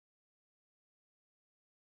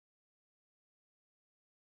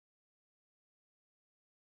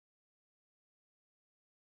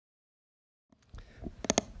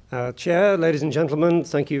Chair, ladies and gentlemen,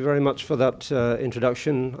 thank you very much for that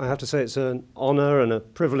introduction. I have to say it's an honour and a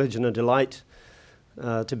privilege and a delight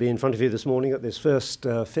to be in front of you this morning at this first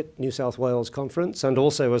FIT New South Wales conference, and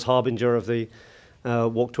also as harbinger of the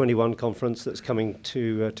Walk 21 conference that's coming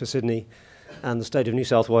to Sydney and the state of New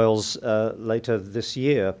South Wales later this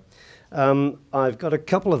year. I've got a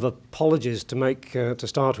couple of apologies to make to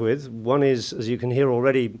start with. One is, as you can hear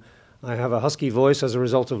already, I have a husky voice as a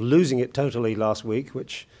result of losing it totally last week,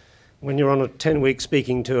 which when you're on a 10-week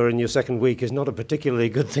speaking tour in your second week is not a particularly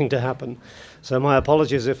good thing to happen. So my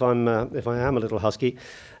apologies if I am a little husky.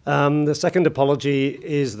 The second apology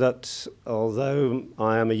is that although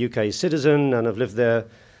I am a UK citizen and have lived there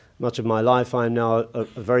much of my life, I am now a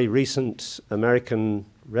very recent American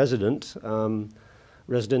resident,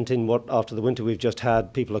 resident in what, after the winter we've just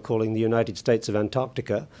had, people are calling the United States of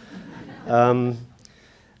Antarctica.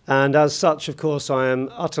 And as such, of course, I am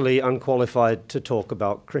utterly unqualified to talk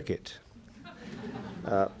about cricket.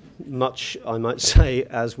 Much, I might say,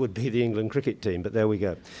 as would be the England cricket team, but there we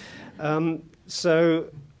go. So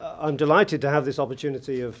I'm delighted to have this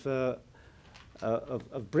opportunity of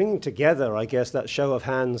bringing together, I guess, that show of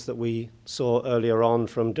hands that we saw earlier on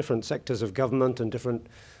from different sectors of government and different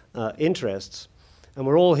interests. And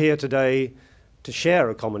we're all here today to share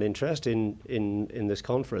a common interest in this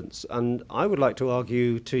conference. And I would like to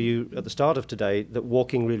argue to you at the start of today that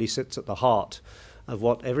walking really sits at the heart of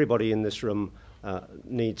what everybody in this room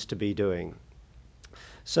needs to be doing.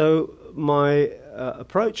 So my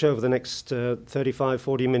approach over the next 35,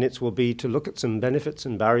 40 minutes will be to look at some benefits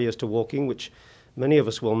and barriers to walking, which many of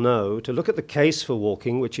us will know, to look at the case for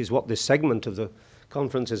walking, which is what this segment of the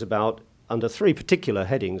conference is about, under three particular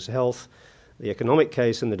headings: health, the economic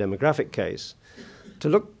case, and the demographic case. To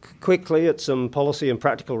look quickly at some policy and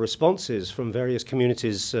practical responses from various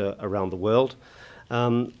communities around the world,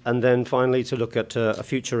 and then finally to look at a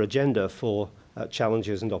future agenda for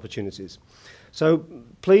challenges and opportunities. So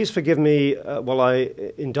please forgive me while I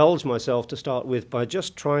indulge myself to start with by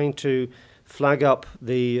just trying to flag up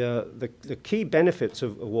the key benefits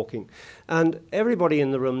of walking. And everybody in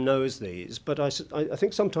the room knows these, but I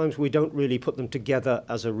think sometimes we don't really put them together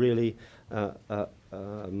as a really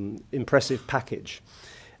impressive package.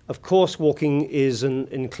 Of course, walking is an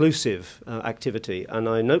inclusive activity, and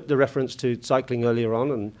I note the reference to cycling earlier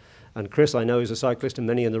on, and Chris, I know, is a cyclist, and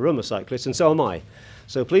many in the room are cyclists, and so am I.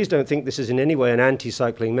 So please don't think this is in any way an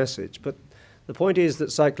anti-cycling message, but the point is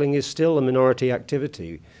that cycling is still a minority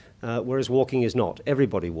activity, whereas walking is not.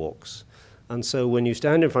 Everybody walks. And so when you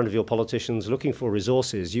stand in front of your politicians looking for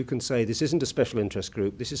resources, you can say this isn't a special interest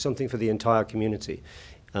group, this is something for the entire community.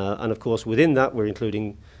 And of course, within that, we're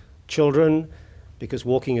including children, because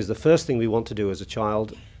walking is the first thing we want to do as a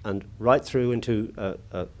child, and right through into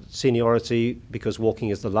seniority, because walking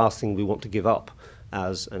is the last thing we want to give up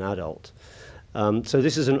as an adult. So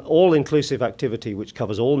this is an all-inclusive activity which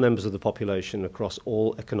covers all members of the population across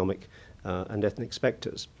all economic and ethnic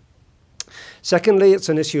spectres. Secondly, it's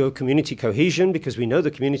an issue of community cohesion, because we know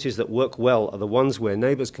the communities that work well are the ones where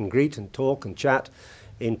neighbours can greet and talk and chat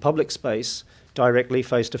in public space directly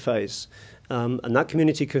face-to-face. And that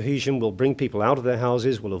community cohesion will bring people out of their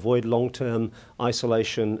houses, will avoid long-term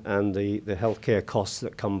isolation and the healthcare costs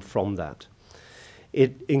that come from that.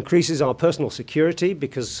 It increases our personal security,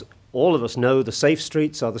 because all of us know the safe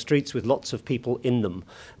streets are the streets with lots of people in them,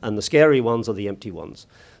 and the scary ones are the empty ones.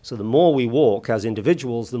 So the more we walk as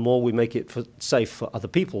individuals, the more we make it safe for other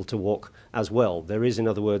people to walk as well. There is, in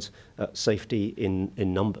other words, safety in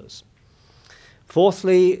numbers.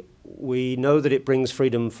 Fourthly, we know that it brings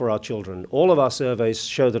freedom for our children. All of our surveys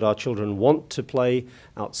show that our children want to play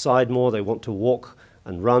outside more, they want to walk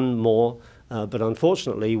and run more, but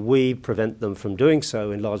unfortunately we prevent them from doing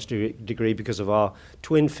so in large degree because of our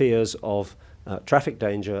twin fears of traffic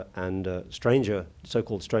danger and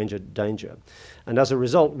so-called stranger danger. And as a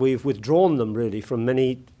result, we've withdrawn them really from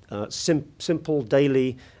many simple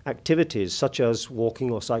daily activities, such as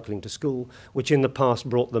walking or cycling to school, which in the past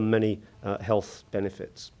brought them many health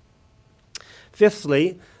benefits.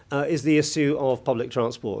 Fifthly, is the issue of public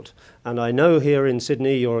transport. And I know here in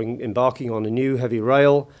Sydney you're embarking on a new heavy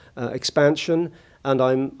rail expansion, and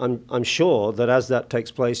I'm sure that as that takes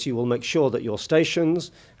place, you will make sure that your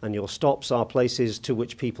stations and your stops are places to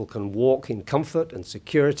which people can walk in comfort and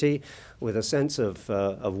security, with a sense of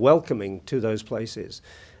welcoming to those places.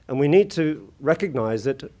 And we need to recognize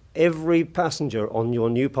that every passenger on your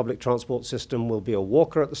new public transport system will be a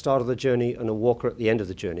walker at the start of the journey and a walker at the end of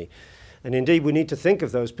the journey. And indeed, we need to think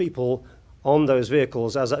of those people on those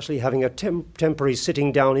vehicles as actually having a temporary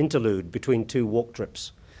sitting down interlude between two walk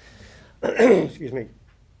trips. Excuse me.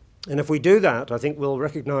 And if we do that, I think we'll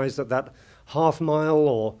recognize that that half-mile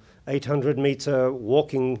or 800-meter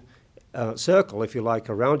walking circle, if you like,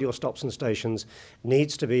 around your stops and stations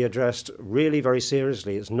needs to be addressed really very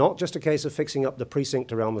seriously. It's not just a case of fixing up the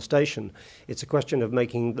precinct around the station. It's a question of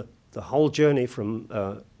making the whole journey from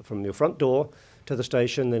your front door to the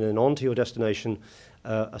station and then on to your destination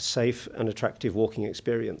a safe and attractive walking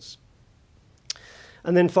experience.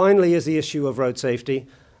 And then finally is the issue of road safety.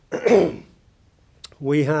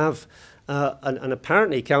 We have an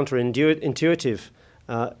apparently counterintuitive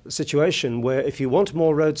situation where if you want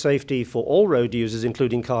more road safety for all road users,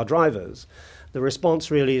 including car drivers, the response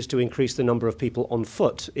really is to increase the number of people on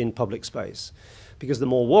foot in public space. Because the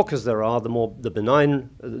more walkers there are, the more benign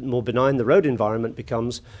the road environment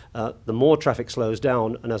becomes, the more traffic slows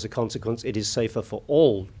down, and as a consequence, it is safer for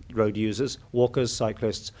all road users, walkers,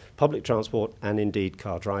 cyclists, public transport, and indeed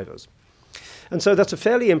car drivers. And so that's a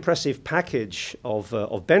fairly impressive package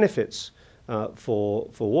of benefits for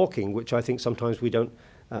walking, which I think sometimes we don't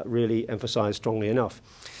really emphasize strongly enough.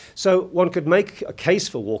 So one could make a case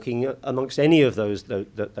for walking amongst any of those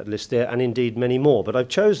that list there, and indeed many more. But I've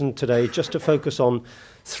chosen today just to focus on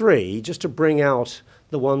three, just to bring out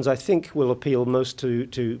the ones I think will appeal most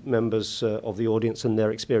to members of the audience and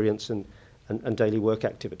their experience and daily work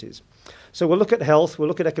activities. So we'll look at health, we'll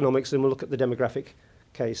look at economics, and we'll look at the demographic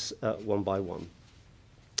case one by one.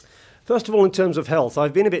 First of all, in terms of health,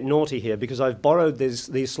 I've been a bit naughty here because I've borrowed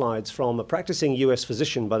these slides from a practicing US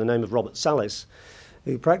physician by the name of Robert Salis,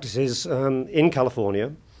 who practices in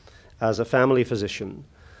California as a family physician.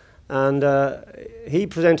 And he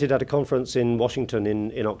presented at a conference in Washington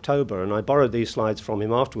in October, and I borrowed these slides from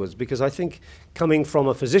him afterwards because I think coming from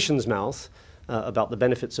a physician's mouth about the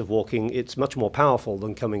benefits of walking, it's much more powerful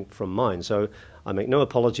than coming from mine. So I make no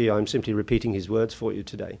apology, I'm simply repeating his words for you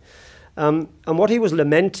today. And what he was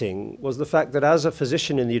lamenting was the fact that as a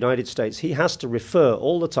physician in the United States, he has to refer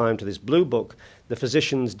all the time to this blue book, the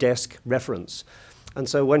physician's desk reference. And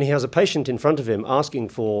so when he has a patient in front of him asking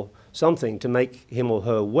for something to make him or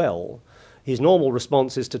her well, his normal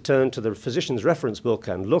response is to turn to the physician's reference book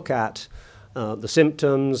and look at the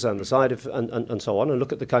symptoms and the side of, and so on, and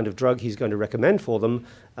look at the kind of drug he's going to recommend for them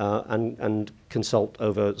and consult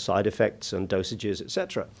over side effects and dosages,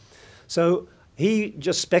 etc. So he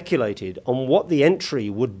just speculated on what the entry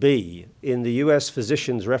would be in the US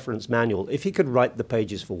physician's reference manual if he could write the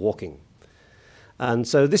pages for walking. And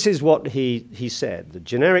so this is what he said. The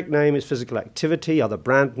generic name is physical activity. Other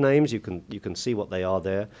brand names, you can see what they are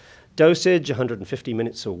there. Dosage, 150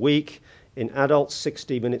 minutes a week. In adults,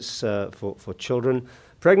 60 minutes for children.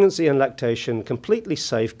 Pregnancy and lactation, completely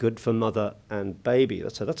safe, good for mother and baby.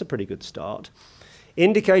 So that's a pretty good start.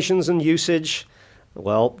 Indications and usage.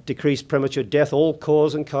 Well, decreased premature death, all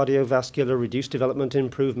cause and cardiovascular, reduced development,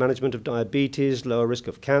 improved management of diabetes, lower risk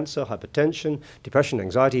of cancer, hypertension, depression,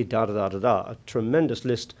 anxiety, A tremendous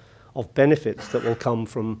list of benefits that will come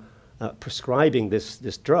from prescribing this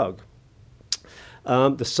drug.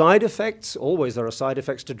 The side effects, always there are side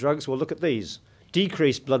effects to drugs. Well, look at these.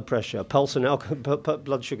 Decreased blood pressure, pulse and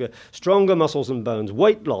blood sugar, stronger muscles and bones,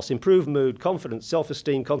 weight loss, improved mood, confidence,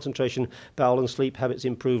 self-esteem, concentration, bowel and sleep habits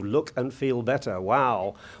improved, look and feel better.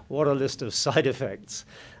 Wow, what a list of side effects.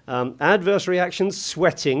 Adverse reactions,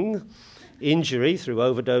 sweating, injury through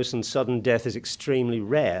overdose and sudden death is extremely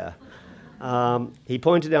rare. He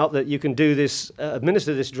pointed out that you can do this,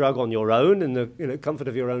 administer this drug on your own in the comfort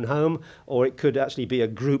of your own home, or it could actually be a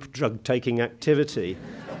group drug-taking activity,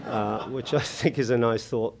 which I think is a nice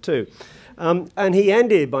thought too. And he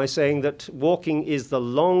ended by saying that walking is the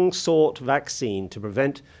long-sought vaccine to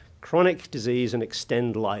prevent chronic disease and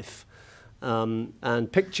extend life.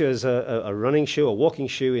 And pictures a running shoe, a walking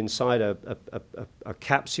shoe inside a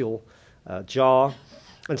capsule jar.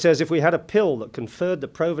 And says if we had a pill that conferred the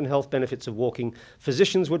proven health benefits of walking,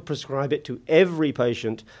 physicians would prescribe it to every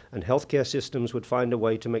patient, and healthcare systems would find a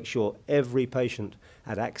way to make sure every patient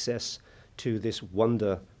had access to this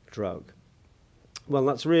wonder drug. Well,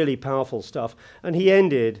 that's really powerful stuff. And he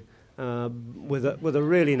ended with a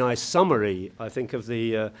really nice summary, I think,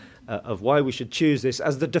 of why we should choose this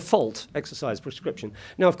as the default exercise prescription.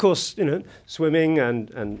 Now, of course, swimming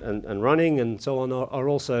and running and so on are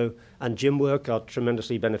also, and gym work are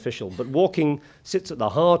tremendously beneficial. But walking sits at the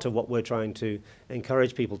heart of what we're trying to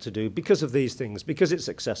encourage people to do because of these things, because it's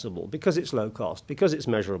accessible, because it's low cost, because it's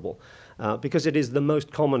measurable, because it is the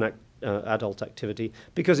most common adult activity,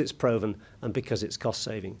 because it's proven, and because it's cost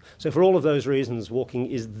saving. So for all of those reasons, walking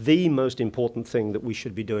is the most important thing that we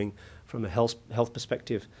should be doing from a health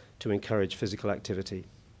perspective to encourage physical activity.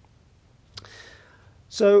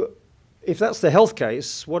 So if that's the health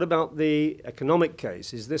case, what about the economic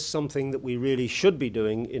case? Is this something that we really should be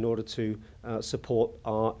doing in order to support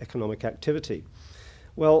our economic activity?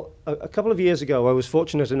 Well, a couple of years ago, I was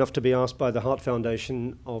fortunate enough to be asked by the Heart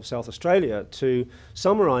Foundation of South Australia to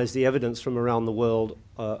summarize the evidence from around the world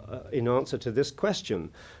in answer to this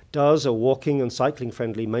question. Does a walking and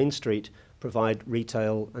cycling-friendly main street provide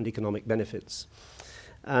retail and economic benefits?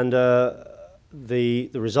 And the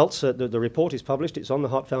results, the report is published. It's on the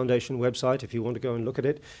Heart Foundation website if you want to go and look at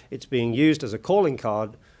it. It's being used as a calling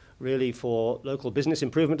card really for local business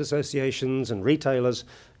improvement associations and retailers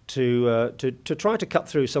to try to cut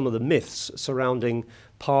through some of the myths surrounding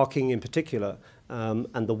parking in particular,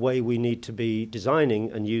 and the way we need to be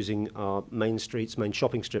designing and using our main streets, main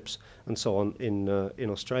shopping strips and so on in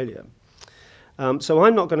Australia. So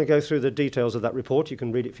I'm not going to go through the details of that report. You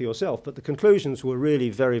can read it for yourself. But the conclusions were really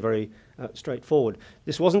very, very straightforward.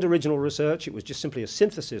 This wasn't original research. It was just simply a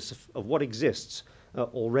synthesis of what exists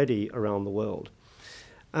already around the world.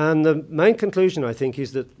 And the main conclusion, I think,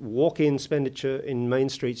 is that walk-in expenditure in main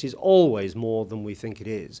streets is always more than we think it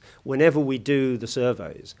is. Whenever we do the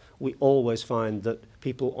surveys, we always find that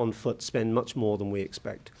people on foot spend much more than we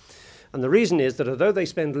expect. And the reason is that although they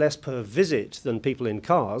spend less per visit than people in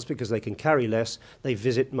cars, because they can carry less, they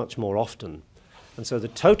visit much more often. And so the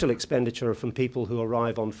total expenditure from people who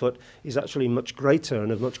arrive on foot is actually much greater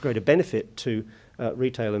and of much greater benefit to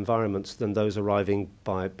retail environments than those arriving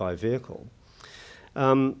by vehicle.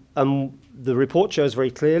 And the report shows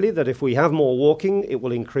very clearly that if we have more walking, it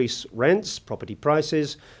will increase rents, property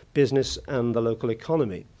prices, business, and the local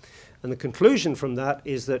economy. And the conclusion from that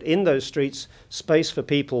is that in those streets, space for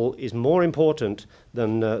people is more important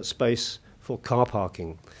than space for car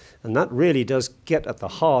parking. And that really does get at the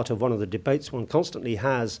heart of one of the debates one constantly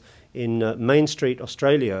has in Main Street,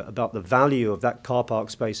 Australia, about the value of that car park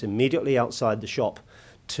space immediately outside the shop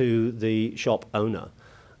to the shop owner.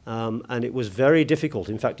 And it was very difficult,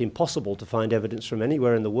 in fact impossible, to find evidence from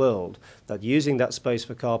anywhere in the world that using that space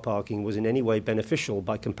for car parking was in any way beneficial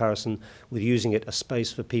by comparison with using it as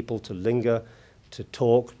space for people to linger, to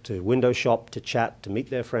talk, to window shop, to chat, to meet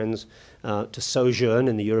their friends, to sojourn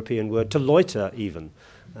in the European word, to loiter even.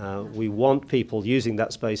 We want people using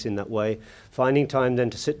that space in that way, finding time then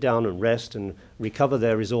to sit down and rest and recover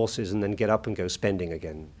their resources and then get up and go spending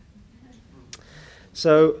again.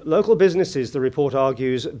 So local businesses, the report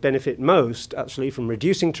argues, benefit most actually from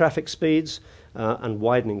reducing traffic speeds and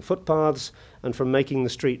widening footpaths and from making the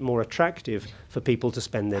street more attractive for people to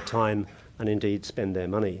spend their time and indeed spend their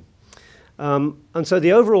money. And so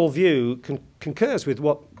the overall view concurs with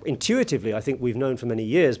what intuitively I think we've known for many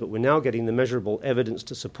years, but we're now getting the measurable evidence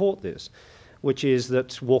to support this, which is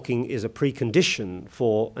that walking is a precondition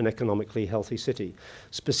for an economically healthy city.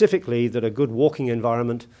 Specifically, that a good walking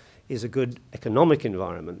environment is a good economic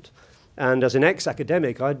environment. And as an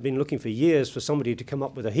ex-academic, I'd been looking for years for somebody to come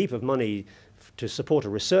up with a heap of money to support a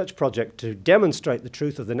research project to demonstrate the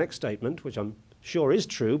truth of the next statement, which I'm sure is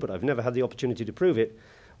true, but I've never had the opportunity to prove it,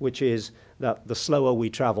 which is that the slower we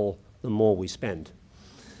travel, the more we spend.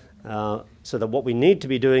 So that what we need to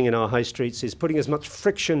be doing in our high streets is putting as much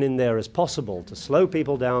friction in there as possible to slow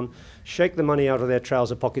people down, shake the money out of their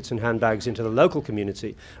trouser pockets and handbags into the local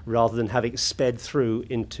community, rather than having it sped through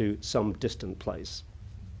into some distant place.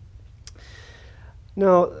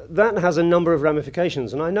 Now, that has a number of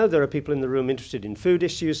ramifications, and I know there are people in the room interested in food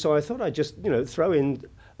issues, so I thought I'd just, throw in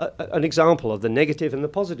an example of the negative and the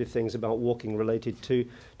positive things about walking related to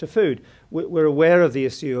food. We're aware of the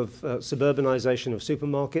issue of suburbanization of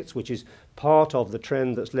supermarkets, which is part of the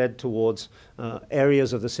trend that's led towards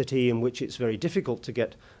areas of the city in which it's very difficult to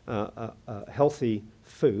get healthy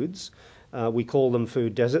foods. We call them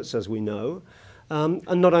food deserts, as we know.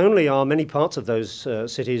 And not only are many parts of those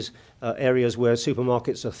cities areas where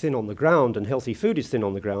supermarkets are thin on the ground and healthy food is thin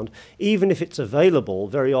on the ground, even if it's available,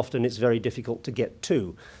 very often it's very difficult to get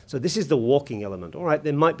to. So this is the walking element. All right,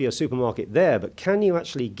 there might be a supermarket there, but can you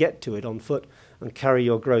actually get to it on foot and carry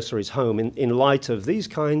your groceries home in light of these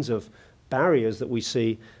kinds of barriers that we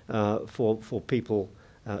see for people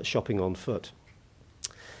shopping on foot?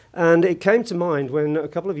 And it came to mind when a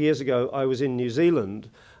couple of years ago I was in New Zealand,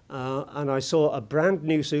 and I saw a brand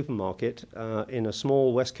new supermarket in a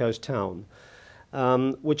small West Coast town,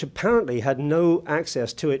 which apparently had no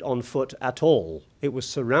access to it on foot at all. It was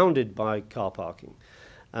surrounded by car parking.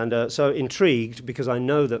 And so intrigued, because I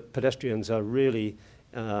know that pedestrians are really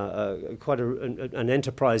quite an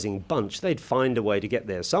enterprising bunch. They'd find a way to get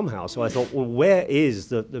there somehow. So I thought, well, where is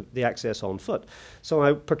the access on foot? So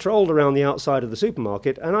I patrolled around the outside of the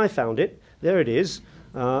supermarket, and I found it. There it is.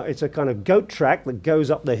 It's a kind of goat track that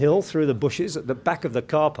goes up the hill through the bushes at the back of the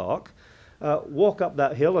car park. walk up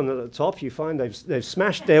that hill, and at the top you find they've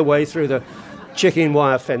smashed their way through the chicken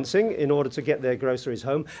wire fencing in order to get their groceries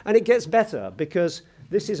home. And it gets better, because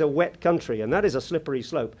this is a wet country, and that is a slippery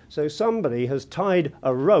slope. So somebody has tied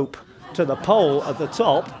a rope to the pole at the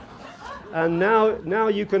top, and now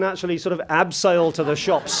you can actually sort of abseil to the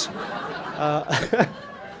shops.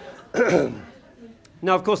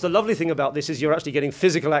 Now, of course, the lovely thing about this is you're actually getting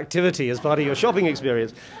physical activity as part of your shopping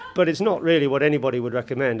experience, but it's not really what anybody would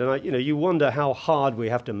recommend. And you wonder how hard we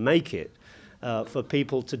have to make it for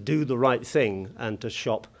people to do the right thing and to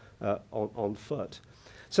shop on foot.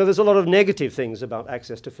 So there's a lot of negative things about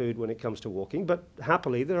access to food when it comes to walking, but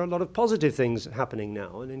happily there are a lot of positive things happening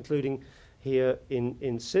now, and including here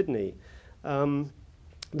in Sydney.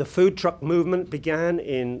 The food truck movement began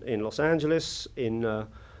in Los Angeles in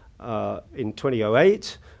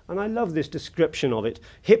 2008, and I love this description of it.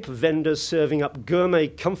 Hip vendors serving up gourmet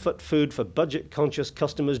comfort food for budget-conscious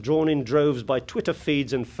customers drawn in droves by Twitter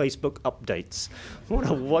feeds and Facebook updates. What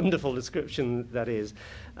a wonderful description that is.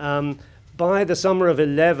 By the summer of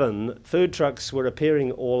 11, food trucks were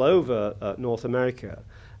appearing all over North America,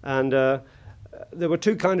 and there were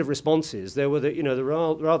two kinds of responses. There were the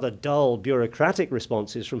rather dull bureaucratic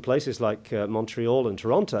responses from places like Montreal and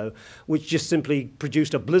Toronto, which just simply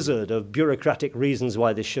produced a blizzard of bureaucratic reasons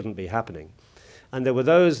why this shouldn't be happening. And there were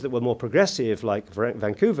those that were more progressive, like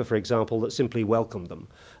Vancouver, for example, that simply welcomed them.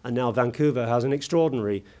 And now Vancouver has an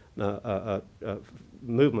extraordinary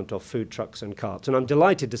movement of food trucks and carts. And I'm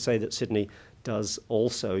delighted to say that Sydney does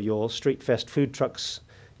also. Your Street Fest Food Trucks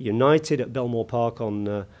United at Belmore Park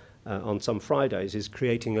on some Fridays is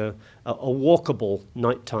creating a walkable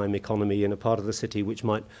nighttime economy in a part of the city which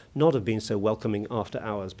might not have been so welcoming after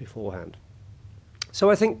hours beforehand. So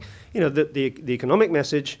I think that the economic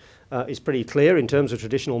message is pretty clear in terms of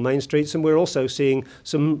traditional main streets, and we're also seeing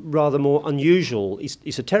some rather more unusual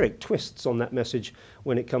esoteric twists on that message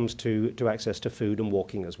when it comes to access to food and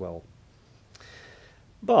walking as well.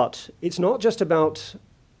 But it's not just about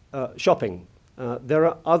shopping. There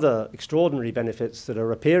are other extraordinary benefits that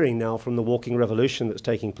are appearing now from the walking revolution that's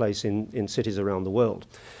taking place in cities around the world.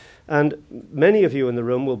 And many of you in the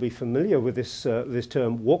room will be familiar with this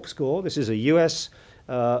term WalkScore. This is a US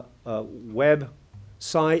web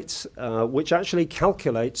site which actually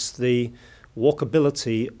calculates the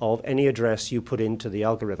walkability of any address you put into the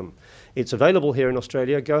algorithm. It's available here in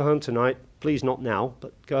Australia. Go home tonight, please not now,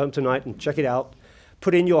 but go home tonight and check it out.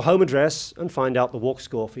 Put in your home address and find out the walk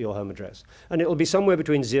score for your home address. And it will be somewhere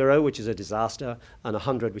between 0, which is a disaster, and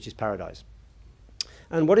 100, which is paradise.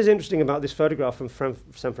 And what is interesting about this photograph from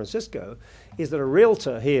San Francisco is that a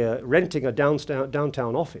realtor here renting a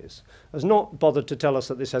downtown office has not bothered to tell us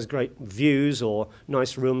that this has great views or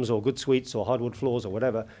nice rooms or good suites or hardwood floors or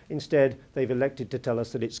whatever. Instead, they've elected to tell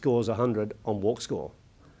us that it scores 100 on walk score.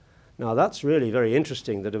 Now, that's really very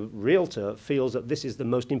interesting that a realtor feels that this is the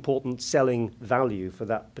most important selling value for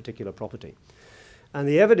that particular property. And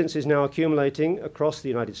the evidence is now accumulating across the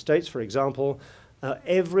United States. For example,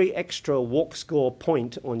 every extra walk score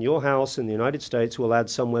point on your house in the United States will add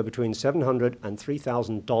somewhere between $700 and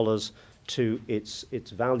 $3,000 to its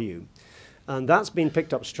value. And that's been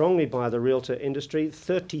picked up strongly by the realtor industry.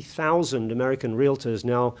 30,000 American realtors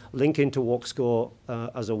now link into walk score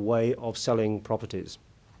as a way of selling properties.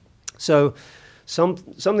 So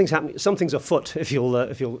something's happening. Something's afoot, if you'll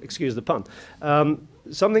excuse the pun.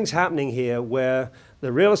 Something's happening here where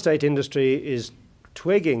the real estate industry is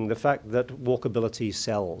twigging the fact that walkability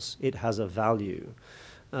sells. It has a value.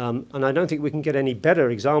 And I don't think we can get any better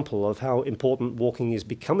example of how important walking is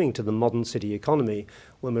becoming to the modern city economy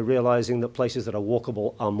when we're realizing that places that are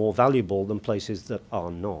walkable are more valuable than places that are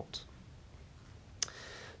not.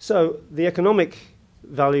 So the economic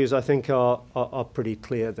values, I think, are pretty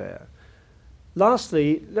clear there.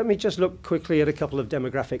 Lastly, let me just look quickly at a couple of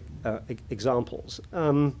demographic examples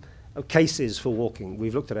of cases for walking.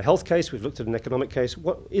 We've looked at a health case, we've looked at an economic case.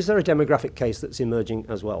 Is there a demographic case that's emerging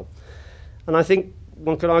as well? And I think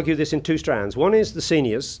one could argue this in two strands. One is the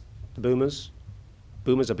seniors, the boomers.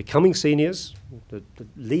 Boomers are becoming seniors. The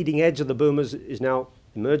leading edge of the boomers is now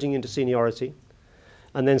emerging into seniority.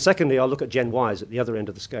 And then secondly, I'll look at Gen Ys at the other end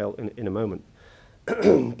of the scale in a moment.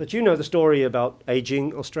 But you know the story about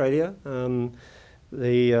aging Australia.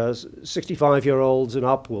 The 65-year-olds and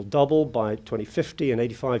up will double by 2050, and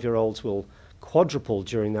 85-year-olds will quadruple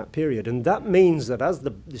during that period. And that means that as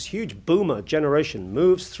this huge boomer generation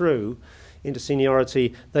moves through into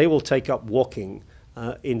seniority, they will take up walking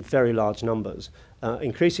in very large numbers.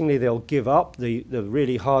 Increasingly, they'll give up the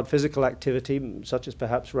really hard physical activity, such as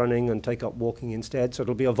perhaps running, and take up walking instead. So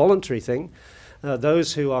it'll be a voluntary thing.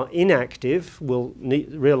 Those who are inactive will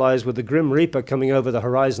realize with the Grim Reaper coming over the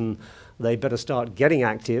horizon they better start getting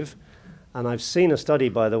active. And I've seen a study,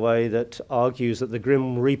 by the way, that argues that the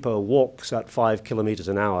Grim Reaper walks at 5 kilometers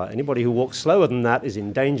an hour. Anybody who walks slower than that is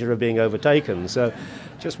in danger of being overtaken. So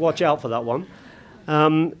just watch out for that one.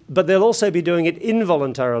 But they'll also be doing it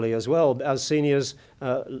involuntarily as well, as seniors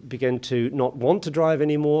begin to not want to drive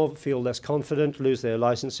anymore, feel less confident, lose their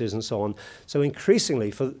licenses and so on. So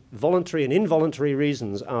increasingly, for voluntary and involuntary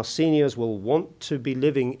reasons, our seniors will want to be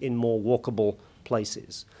living in more walkable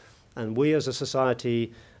places. And we as a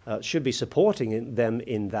society should be supporting them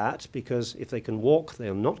in that, because if they can walk, they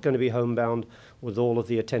are not going to be homebound with all of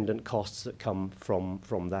the attendant costs that come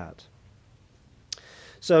from that.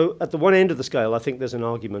 So at the one end of the scale, I think there's an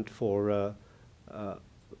argument for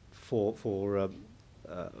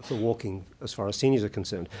walking as far as seniors are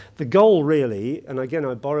concerned. The goal really, and again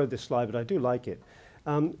I borrowed this slide, but I do like it,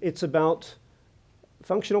 it's about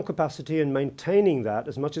functional capacity and maintaining that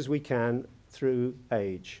as much as we can through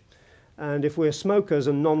age. And if we're smokers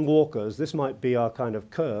and non-walkers, this might be our kind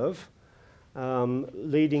of curve,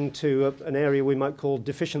 leading to an area we might call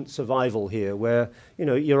deficient survival here, where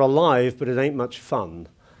you're alive, but it ain't much fun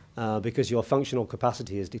because your functional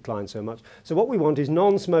capacity has declined so much. So what we want is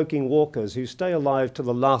non-smoking walkers who stay alive to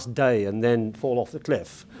the last day and then fall off the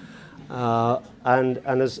cliff. And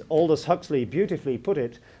as Aldous Huxley beautifully put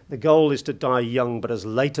it, the goal is to die young, but as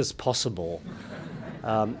late as possible.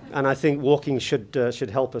 And I think walking should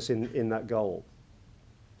help us in that goal.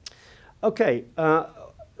 Okay,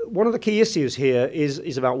 one of the key issues here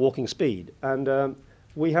is about walking speed. And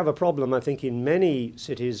we have a problem, I think, in many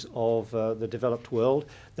cities of the developed world,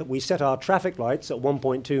 that we set our traffic lights at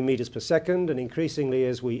 1.2 meters per second, and increasingly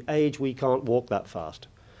as we age, we can't walk that fast.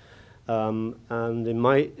 And in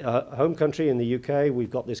my home country, in the UK, we've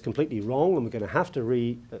got this completely wrong, and we're going to have to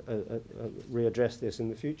readdress this in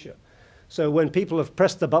the future. So when people have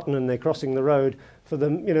pressed the button and they're crossing the road, for the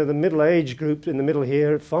the middle-aged group in the middle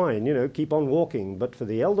here, fine, keep on walking. But for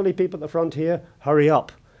the elderly people at the front here, hurry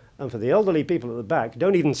up. And for the elderly people at the back,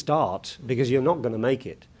 don't even start, because you're not going to make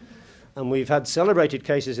it. And we've had celebrated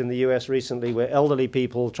cases in the US recently where elderly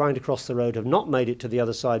people trying to cross the road have not made it to the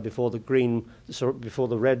other side before the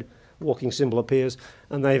red walking symbol appears,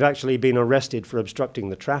 and they've actually been arrested for obstructing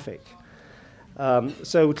the traffic.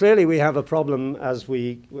 So clearly we have a problem as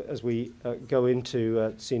we go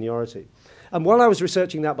into seniority. And while I was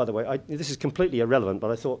researching that, by the way, this is completely irrelevant,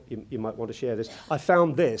 but I thought you might want to share this. I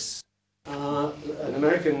found this, an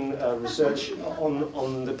American research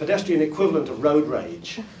on the pedestrian equivalent of road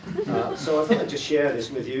rage. So I thought I'd just share this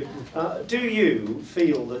with you. Do you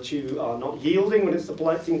feel that you are not yielding when it's the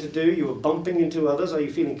polite thing to do? You are bumping into others? Are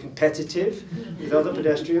you feeling competitive with other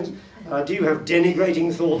pedestrians? Do you have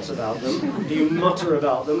denigrating thoughts about them? Do you mutter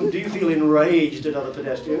about them? Do you feel enraged at other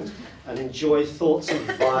pedestrians and enjoy thoughts of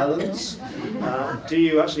violence? Do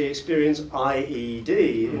you actually experience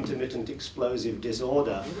IED, intermittent explosive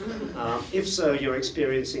disorder? If so, you're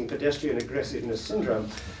experiencing pedestrian aggressiveness syndrome.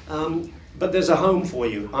 But there's a home for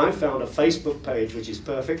you. I found a Facebook page which is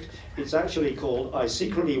perfect. It's actually called "I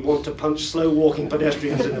Secretly Want to Punch Slow Walking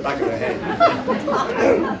Pedestrians in the Back of the Head."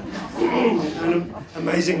 And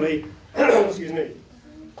amazingly, excuse me,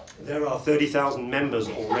 there are 30,000 members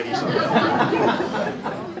already signed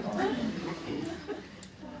up.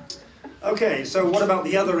 Okay, so what about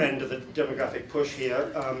the other end of the demographic push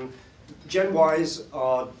here? Gen Ys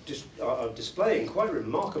are displaying quite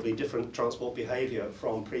remarkably different transport behaviour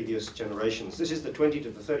from previous generations. This is the 20 to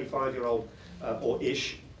the 35-year-old or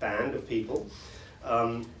ish band of people.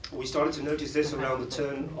 We started to notice this around the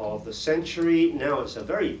turn of the century. Now it's a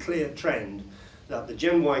very clear trend that the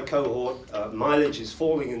Gen Y cohort mileage is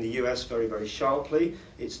falling in the US very, very sharply.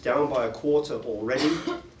 It's down by a quarter already.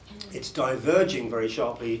 It's diverging very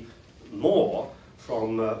sharply more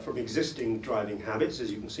from existing driving habits,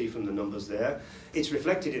 as you can see from the numbers there. It's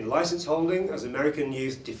reflected in license holding, as American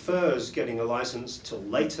youth defers getting a license till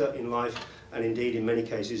later in life, and indeed in many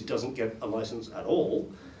cases doesn't get a license at all,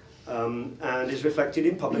 and is reflected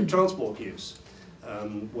in public transport use,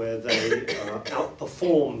 where they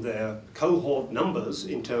outperform their cohort numbers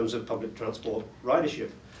in terms of public transport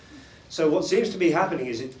ridership. So what seems to be happening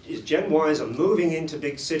is Gen Ys are moving into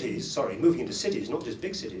big cities, moving into cities, not just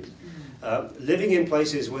big cities, living in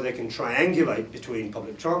places where they can triangulate between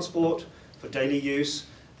public transport for daily use,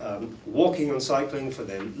 walking and cycling for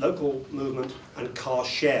their local movement, and car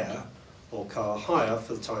share or car hire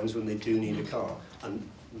for the times when they do need a car. And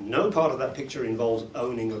no part of that picture involves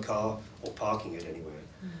owning a car or parking it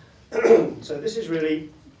anywhere. So this is really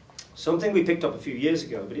something we picked up a few years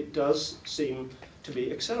ago, but it does seem to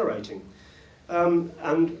be accelerating.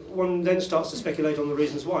 And one then starts to speculate on the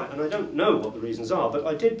reasons why. And I don't know what the reasons are, but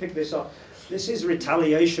I did pick this up. This is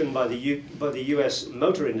retaliation by the US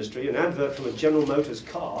motor industry, an advert from a General Motors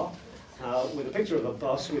car with a picture of a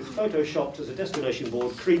bus with photoshopped as a destination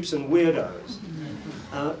board creeps and weirdos,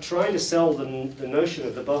 trying to sell the notion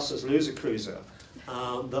of the bus as loser cruiser,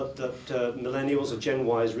 that millennials or Gen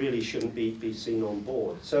Ys really shouldn't be seen on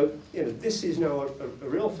board. So this is now a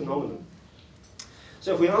real phenomenon.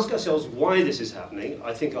 So if we ask ourselves why this is happening,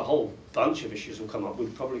 I think a whole bunch of issues will come up.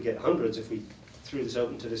 We'd probably get hundreds if we threw this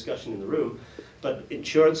open to discussion in the room. But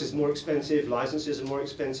insurance is more expensive, licenses are more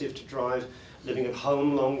expensive to drive, living at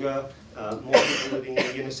home longer, more people living in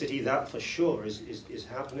the inner city, that for sure is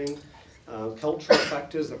happening. Cultural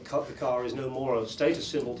factors, the car is no more a status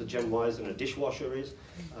symbol to Gen Ys than a dishwasher is.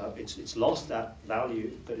 It's lost that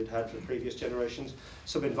value that it had for previous generations.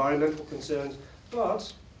 Some environmental concerns,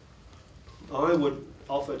 but I would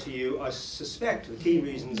offer to you, I suspect the key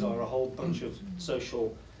reasons are a whole bunch of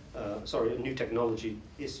new technology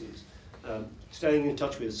issues. Staying in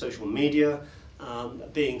touch with social media,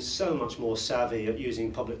 being so much more savvy at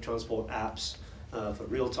using public transport apps for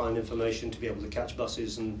real-time information to be able to catch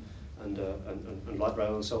buses and light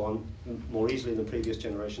rail and so on more easily than previous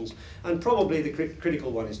generations. And probably the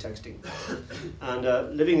critical one is texting.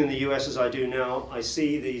 And living in the US as I do now, I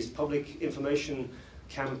see these public information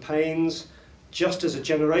campaigns. Just as a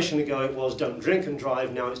generation ago it was don't drink and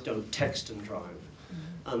drive, now it's don't text and drive.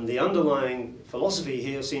 And the underlying philosophy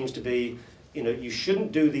here seems to be, you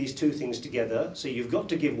shouldn't do these two things together, so you've got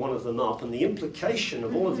to give one of them up. And the implication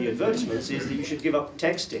of all of the advertisements is that you should give up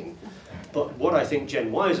texting. But what I think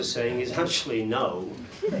Gen Ys are saying is actually no,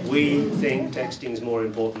 we think texting is more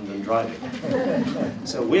important than driving.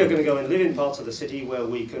 So we are going to go and live in parts of the city where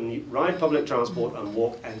we can ride public transport and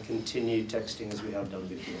walk and continue texting as we have done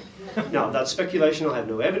before. Now, that's speculation, I have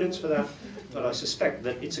no evidence for that, but I suspect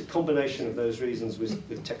that it's a combination of those reasons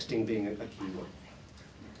with texting being a key one.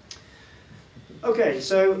 Okay,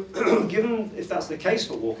 so given if that's the case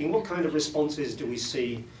for walking, what kind of responses do we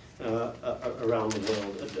see around the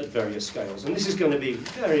world at various scales? And this is going to be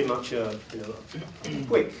very much a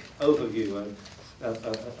quick overview,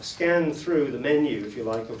 a scan through the menu, if you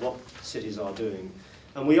like, of what cities are doing.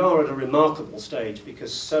 And we are at a remarkable stage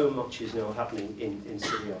because so much is now happening in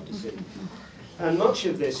city after city. And much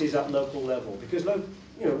of this is at local level because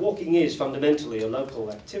walking is fundamentally a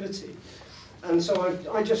local activity. And so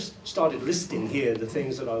I just started listing here the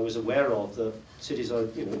things that I was aware of that cities are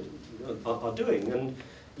are doing. And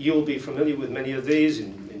you'll be familiar with many of these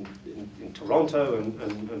in Toronto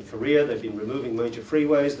and Korea. They've been removing major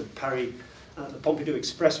freeways. The Pompidou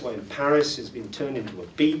Expressway in Paris has been turned into a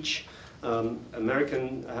beach.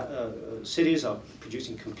 American cities are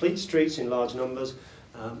producing complete streets in large numbers.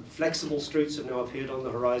 Flexible streets have now appeared on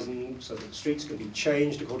the horizon so that streets can be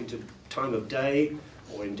changed according to time of day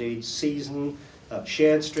or indeed season.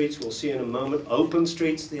 Shared streets we'll see in a moment. Open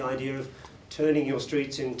streets, the idea of turning your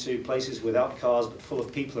streets into places without cars but full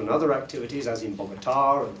of people and other activities, as in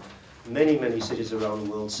Bogota and many, many cities around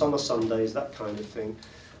the world. Summer Sundays, that kind of thing.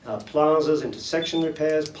 Plazas, intersection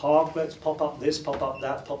repairs, parklets, pop up this, pop up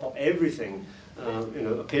that, pop up everything,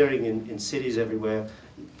 appearing in cities everywhere.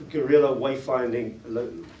 Guerrilla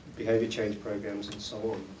wayfinding, behavior change programs, and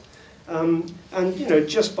so on. And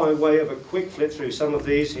just by way of a quick flip through some of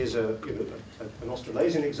these, here's an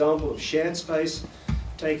Australasian example of shared space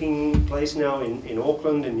taking place now in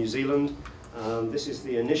Auckland, in New Zealand. This is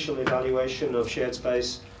the initial evaluation of shared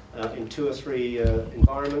space in 2 or 3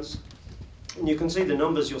 environments. And you can see the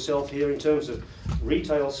numbers yourself here in terms of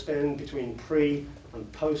retail spend between pre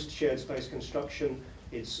and post shared space construction.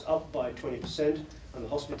 It's up by 20%, and the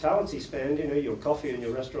hospitality spend, your coffee and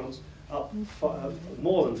your restaurants, up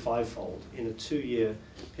more than 5-fold in a 2-year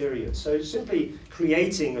period. So simply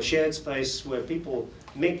creating a shared space where people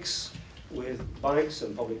mix with bikes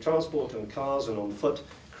and public transport and cars and on foot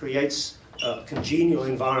creates a congenial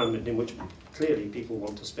environment in which clearly people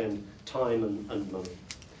want to spend time and money.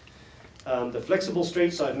 The flexible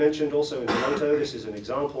streets I've mentioned also in Toronto. This is an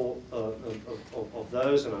example of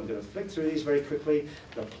those, and I'm going to flick through these very quickly.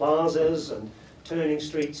 The plazas and turning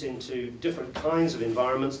streets into different kinds of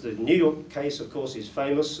environments. The New York case, of course, is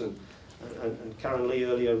famous, and Karen Lee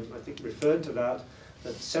earlier, I think, referred to that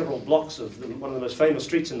several blocks of one of the most famous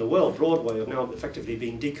streets in the world, Broadway, have now effectively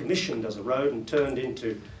been decommissioned as a road and turned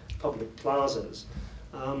into public plazas.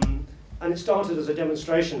 And it started as a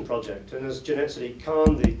demonstration project, and as Jeanette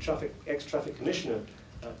Sadiq-Khan, the ex-traffic commissioner,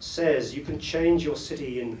 says, you can change your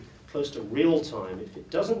city in close to real time. If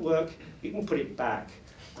it doesn't work, you can put it back,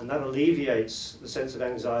 and that alleviates the sense of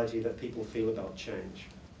anxiety that people feel about change.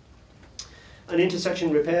 And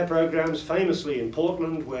intersection repair programs, famously in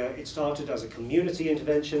Portland, where it started as a community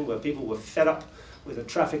intervention, where people were fed up with the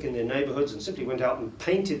traffic in their neighbourhoods and simply went out and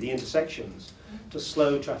painted the intersections to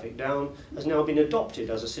slow traffic down, has now been adopted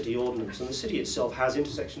as a city ordinance. And the city itself has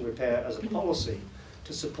intersection repair as a policy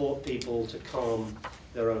to support people to calm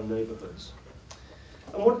their own neighbourhoods.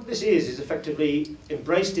 And what this is effectively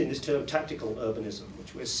embraced in this term tactical urbanism,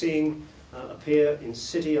 which we're seeing appear in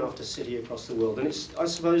city after city across the world. And it's, I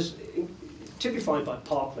suppose, typified by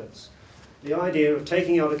parklets. The idea of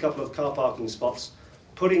taking out a couple of car parking spots,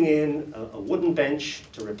 putting in a wooden bench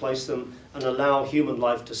to replace them, and allow human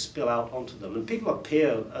life to spill out onto them. And people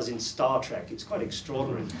appear as in Star Trek. It's quite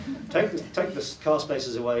extraordinary. Take the car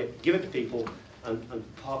spaces away, give it to people, and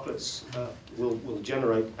parklets will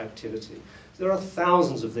generate activity. There are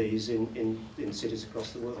thousands of these in cities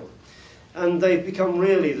across the world. And they've become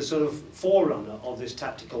really the sort of forerunner of this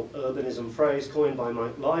tactical urbanism phrase coined by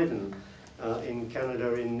Mike Lydon in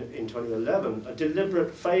Canada in 2011, a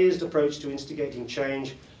deliberate phased approach to instigating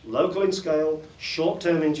change, local in scale,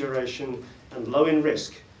 short-term in duration, and low in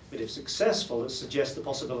risk, but if successful, it suggests the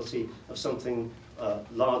possibility of something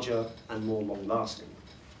larger and more long-lasting.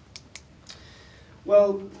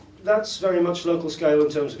 Well, that's very much local scale in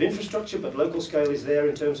terms of infrastructure, but local scale is there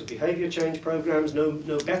in terms of behaviour change programs, no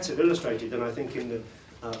better illustrated than I think in the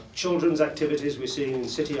children's activities we're seeing in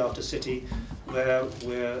city after city, where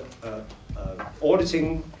we're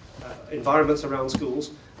auditing environments around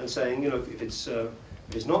schools and saying, you know, if it's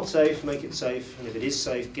not safe, make it safe, and if it is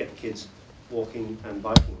safe, get kids walking and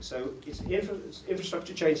biking. So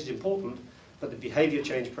infrastructure change is important, but the behaviour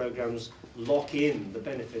change programs lock in the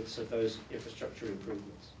benefits of those infrastructure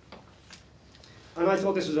improvements. And I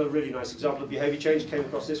thought this was a really nice example of behaviour change. Came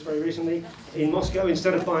across this very recently. In Moscow,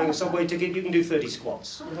 instead of buying a subway ticket, you can do 30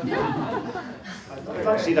 squats. I'd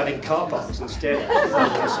like to see that in car parks instead.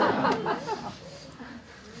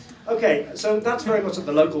 Okay, so that's very much at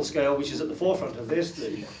the local scale, which is at the forefront of this.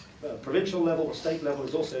 The provincial level, the state level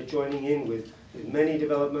is also joining in with many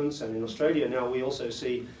developments, and in Australia now we also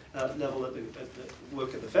see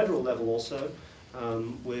work at the federal level also.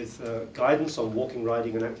 With guidance on walking,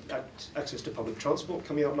 riding and access to public transport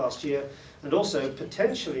coming out last year, and also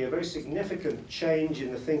potentially a very significant change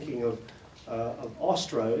in the thinking of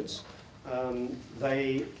Austroads.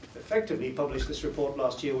 They effectively published this report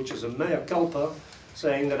last year, which is a mea culpa,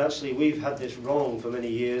 saying that actually we've had this wrong for many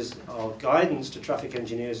years. Our guidance to traffic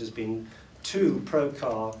engineers has been too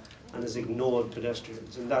pro-car and has ignored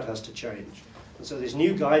pedestrians, and that has to change. And so this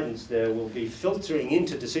new guidance there will be filtering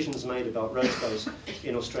into decisions made about road space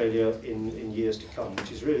in Australia in years to come,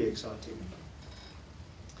 which is really exciting.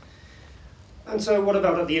 And so what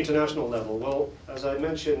about at the international level? Well, as I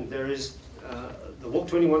mentioned, there is the Walk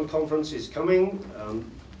 21 conference is coming.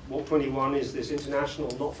 Walk 21 is this international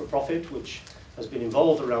not-for-profit which has been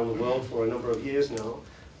involved around the world for a number of years now.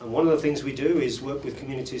 And one of the things we do is work with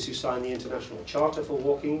communities who sign the International Charter for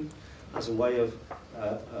Walking as a way of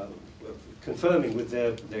confirming with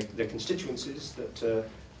their constituencies that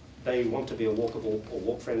they want to be a walkable or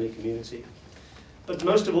walk-friendly community. But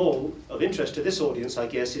most of all, of interest to this audience, I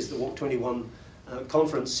guess, is the Walk 21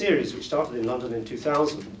 conference series, which started in London in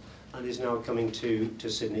 2000 and is now coming to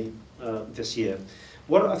Sydney this year.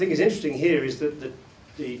 What I think is interesting here is that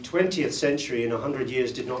the 20th century in 100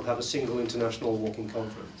 years did not have a single international walking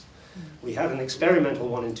conference. We had an experimental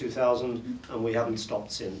one in 2000 and we haven't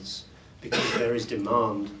stopped since, because there is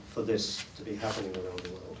demand for this to be happening around the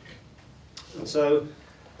world. And so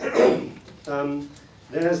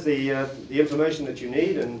there's the information that you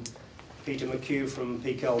need, and Peter McHugh from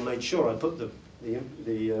PCAL made sure I put the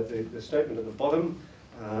statement at the bottom.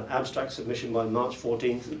 Abstract submission by March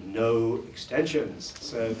 14th, no extensions.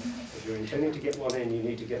 So if you're intending to get one in, you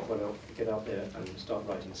need to get out there and start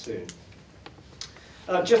writing soon.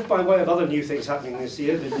 Just by way of other new things happening this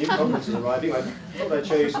year, the new conference is arriving. I thought I'd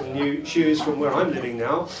show you some new shoes from where I'm living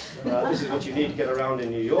now. This is what you need to get around in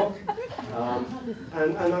New York.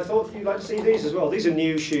 And I thought you'd like to see these as well. These are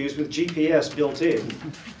new shoes with GPS built in,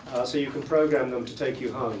 so you can program them to take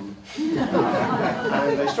you home.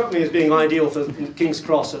 And they struck me as being ideal for King's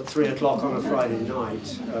Cross at 3 o'clock on a Friday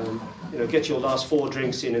night. You know, get your last 4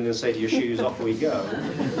 drinks in and then say to your shoes, off we go.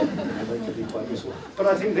 They could be quite useful. But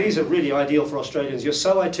I think these are really ideal for Australians. You're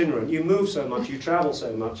so itinerant, you move so much, you travel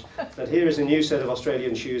so much, that here is a new set of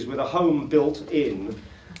Australian shoes with a home built in,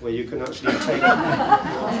 where you can actually take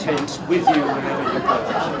your tent with you whenever you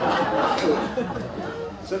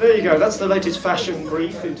go. So there you go, that's the latest fashion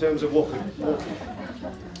brief in terms of walking.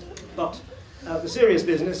 But the serious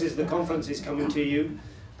business is the conference is coming to you.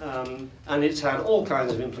 And it's had all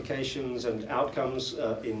kinds of implications and outcomes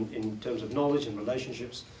in terms of knowledge and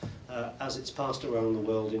relationships as it's passed around the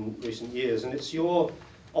world in recent years. And it's your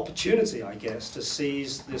opportunity, I guess, to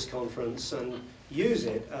seize this conference and use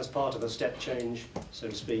it as part of a step change, so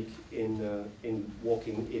to speak, in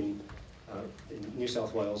walking in New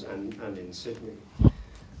South Wales and in Sydney.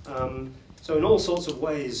 So in all sorts of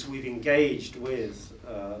ways, we've engaged with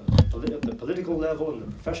the political level and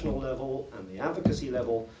the professional level and the advocacy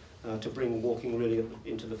level to bring walking really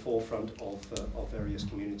into the forefront of various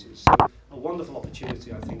communities. So a wonderful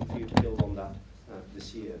opportunity, I think, for you to build on that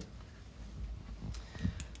this year.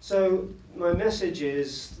 So my message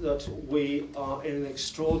is that we are in an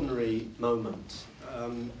extraordinary moment.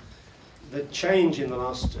 The change in the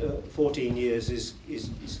last 14 years is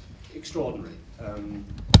extraordinary.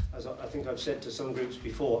 As I think I've said to some groups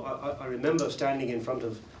before, I remember standing in front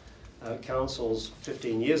of councils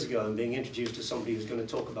 15 years ago and being introduced to somebody who's going to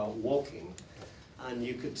talk about walking, and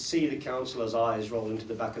you could see the councillors' eyes roll into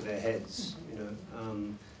the back of their heads, you know,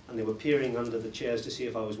 and they were peering under the chairs to see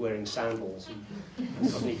if I was wearing sandals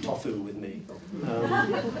and got any tofu with me.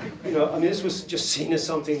 You know, I mean, this was just seen as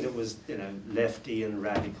something that was, you know, lefty and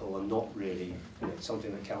radical and not really, you know,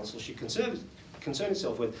 something that council should concern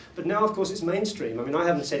itself with. But now, of course, it's mainstream. I mean, I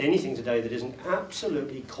haven't said anything today that isn't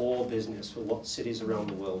absolutely core business for what cities around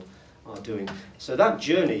the world are doing. So that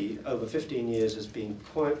journey over 15 years has been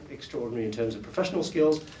quite extraordinary in terms of professional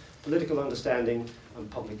skills, political understanding, and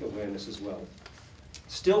public awareness as well.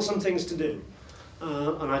 Still some things to do.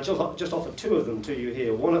 And I just offered two of them to you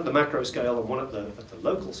here, one at the macro scale and one at the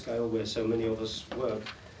local scale where so many of us work.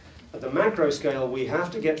 At the macro scale, we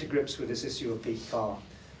have to get to grips with this issue of peak car.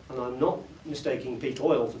 And I'm not mistaking peak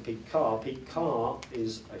oil for peak car. Peak car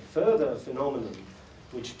is a further phenomenon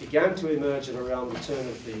which began to emerge at around the turn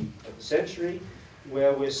of the century,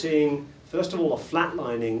 where we're seeing, first of all, a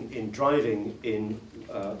flatlining in driving in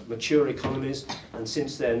mature economies, and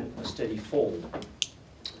since then, a steady fall.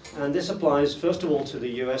 And this applies, first of all, to the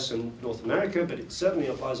US and North America, but it certainly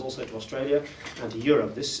applies also to Australia and to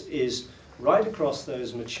Europe. This is right across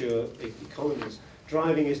those mature economies.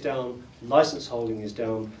 Driving is down, license holding is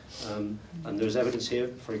down, and there's evidence here,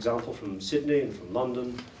 for example, from Sydney and from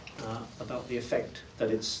London, about the effect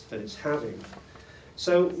that it's having.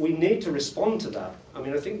 So we need to respond to that. I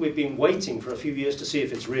mean, I think we've been waiting for a few years to see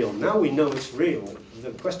if it's real. Now we know it's real.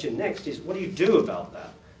 The question next is, what do you do about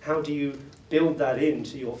that? How do you build that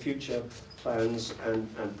into your future plans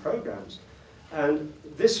and programs? And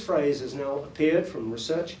this phrase has now appeared from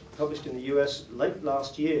research published in the US late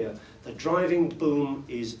last year. The driving boom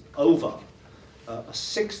is over. A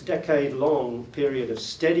 6-decade-long period of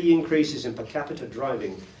steady increases in per capita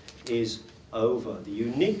driving is over. The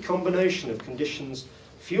unique combination of conditions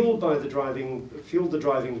fueled the driving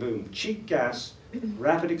boom, cheap gas,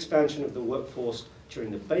 rapid expansion of the workforce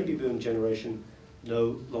during the baby boom generation,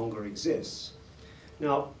 no longer exists.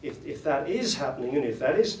 Now, if that is happening, and if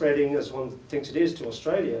that is spreading, as one thinks it is, to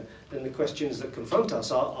Australia, then the questions that confront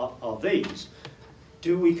us are these.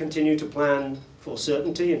 Do we continue to plan for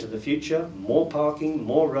certainty into the future, more parking,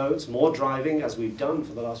 more roads, more driving, as we've done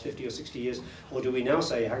for the last 50 or 60 years, or do we now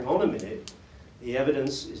say, hang on a minute, the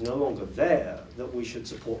evidence is no longer there that we should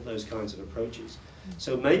support those kinds of approaches?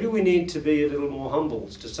 So maybe we need to be a little more humble,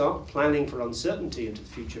 to start planning for uncertainty into the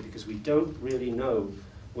future, because we don't really know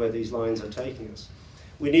where these lines are taking us.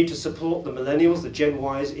 We need to support the millennials, the Gen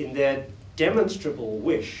Ys, in their demonstrable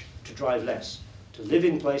wish to drive less, to live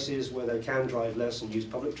in places where they can drive less and use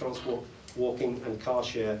public transport, walking and car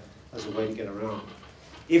share as a way to get around.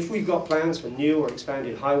 If we've got plans for new or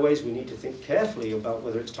expanded highways, we need to think carefully about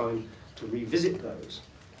whether it's time to revisit those.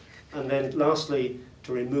 And then lastly,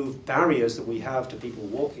 to remove barriers that we have to people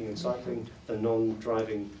walking and cycling, the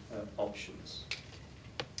non-driving options.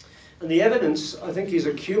 And the evidence, I think, is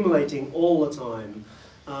accumulating all the time.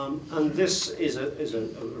 And this is a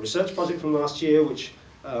research project from last year, which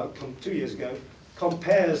 2 years ago,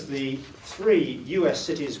 compares the 3 US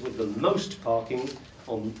cities with the most parking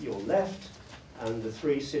on your left and the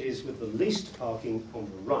 3 cities with the least parking on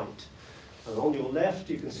the right. And on your left,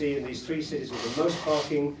 you can see in these 3 cities with the most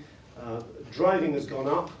parking, driving has gone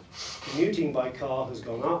up, commuting by car has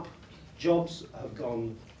gone up, jobs have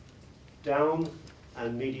gone down,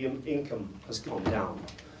 and median income has gone down.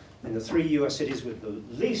 In the 3 US cities with the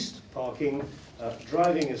least parking,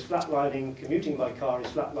 driving is flatlining, commuting by car is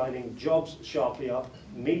flatlining, jobs sharply up,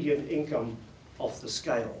 median income off the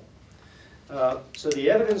scale. So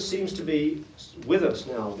the evidence seems to be with us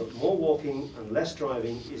now that more walking and less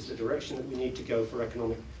driving is the direction that we need to go for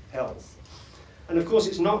economic health. And of course,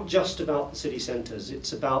 it's not just about the city centres,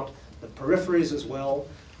 it's about the peripheries as well,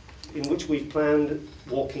 in which we've planned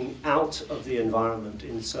walking out of the environment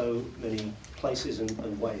in so many places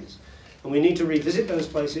and ways. And we need to revisit those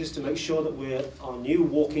places to make sure that our new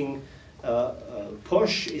walking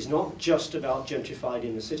push is not just about gentrified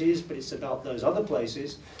inner cities, but it's about those other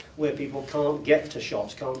places where people can't get to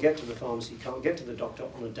shops, can't get to the pharmacy, can't get to the doctor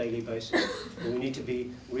on a daily basis. And we need to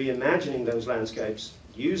be reimagining those landscapes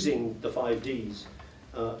using the 5Ds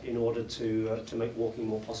in order to make walking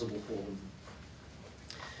more possible for them.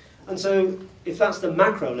 And so, if that's the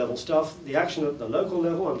macro level stuff, the action at the local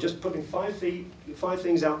level, I'm just putting five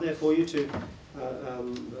things out there for you to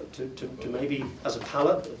maybe as a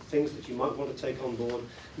palette of things that you might want to take on board.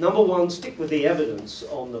 Number one, stick with the evidence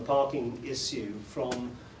on the parking issue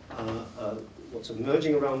from what's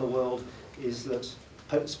emerging around the world is that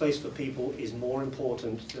space for people is more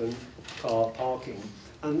important than car parking.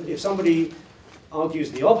 And if somebody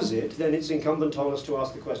argues the opposite, then it's incumbent on us to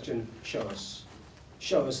ask the question, show us.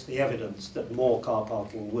 Show us the evidence that more car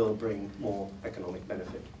parking will bring more economic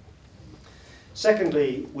benefit.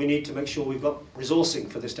 Secondly, we need to make sure we've got resourcing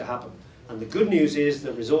for this to happen. And the good news is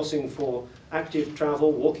that resourcing for active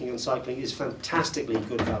travel, walking and cycling is fantastically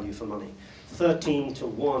good value for money.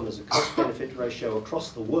 13:1 as a cost-benefit ratio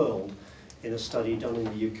across the world in a study done in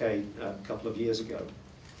the UK a couple of years ago.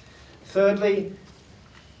 Thirdly,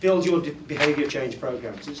 build your behaviour change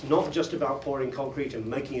programs. It's not just about pouring concrete and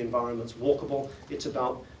making environments walkable, it's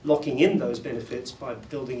about locking in those benefits by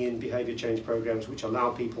building in behaviour change programs which allow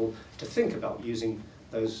people to think about using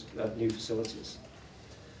those new facilities.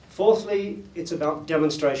 Fourthly, it's about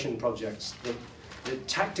demonstration projects. The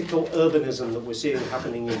tactical urbanism that we're seeing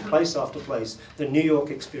happening in place after place, the New York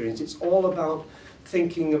experience, it's all about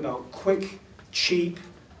thinking about quick, cheap,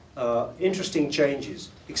 interesting changes,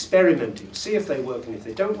 experimenting, see if they work, and if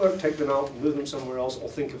they don't work, take them out, move them somewhere else, or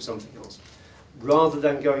think of something else, rather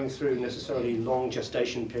than going through necessarily long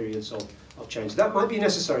gestation periods of change. That might be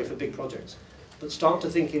necessary for big projects, but start to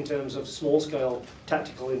think in terms of small-scale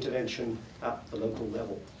tactical intervention at the local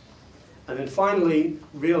level. And then finally,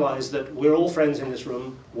 realize that we're all friends in this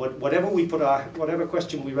room. Whatever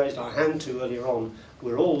question we raised our hand to earlier on,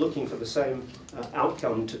 we're all looking for the same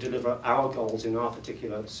outcome to deliver our goals in our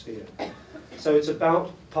particular sphere. So it's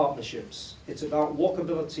about partnerships. It's about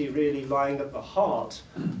walkability really lying at the heart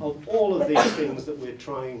of all of these things that we're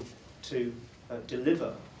trying to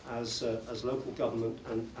deliver as local government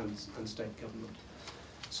and state government.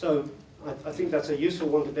 So I think that's a useful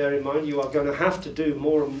one to bear in mind. You are going to have to do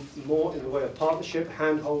more and more in the way of partnership,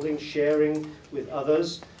 hand-holding, sharing with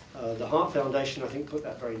others. The Heart Foundation, I think, put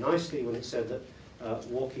that very nicely when it said that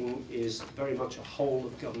walking is very much a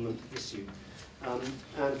whole-of-government issue.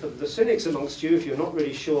 And for the cynics amongst you, if you're not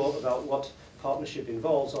really sure about what partnership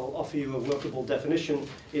involves, I'll offer you a workable definition.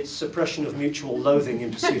 It's suppression of mutual loathing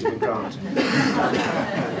in pursuit of a grant.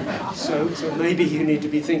 So maybe you need to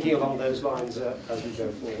be thinking along those lines as we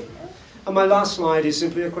go forward. And my last slide is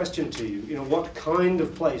simply a question to you. You know, what kind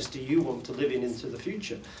of place do you want to live in into the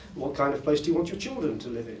future? What kind of place do you want your children to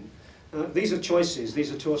live in? These are choices.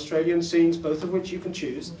 These are two Australian scenes, both of which you can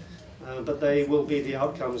choose, but they will be the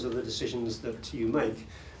outcomes of the decisions that you make.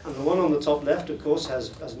 And the one on the top left, of course,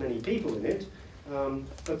 has as many people in it,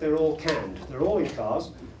 but they're all canned. They're all in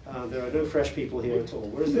cars. There are no fresh people here at all,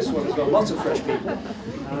 whereas this one has got lots of fresh people.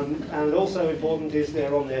 And also important is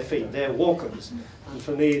they're on their feet. They're walkers. And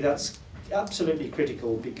for me, that's absolutely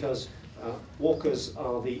critical because walkers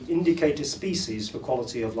are the indicator species for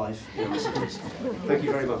quality of life in our cities. Thank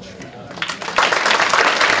you very much.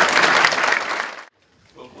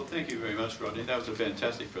 Well, thank you very much, Rodney. That was a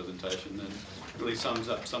fantastic presentation and really sums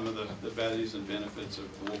up some of the values and benefits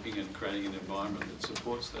of walking and creating an environment that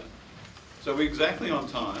supports that. So we're exactly on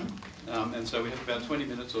time, and so we have about 20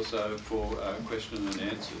 minutes or so for questions and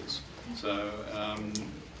answers. So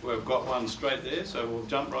we've got one straight there, so we'll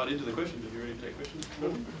jump right into the questions. Are you ready to take questions?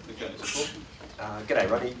 Okay, so Paul. G'day,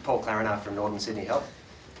 Rodney. Paul Clarinar from Northern Sydney Health.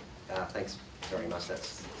 Thanks very much.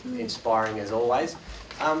 That's inspiring as always.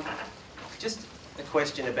 Just a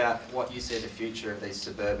question about what you see the future of these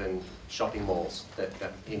suburban shopping malls,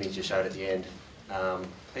 that image you showed at the end.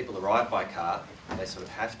 People arrive by car, they sort of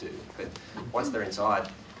have to, but once they're inside,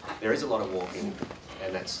 there is a lot of walking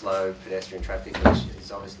and that slow pedestrian traffic, which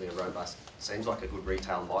is obviously a robust, seems like a good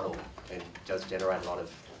retail model and does generate a lot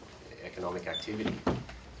of economic activity.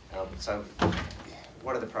 So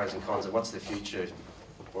what are the pros and cons and what's the future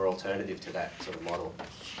or alternative to that sort of model?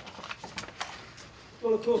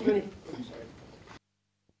 Well, of course, many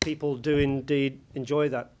people do indeed enjoy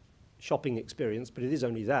that shopping experience, but it is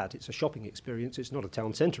only that. It's a shopping experience. It's not a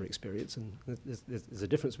town centre experience, and there's a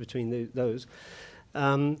difference between those.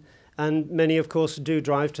 And many, of course, do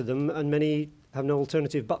drive to them, and many have no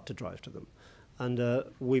alternative but to drive to them. And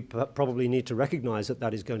we probably need to recognise that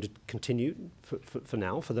that is going to continue for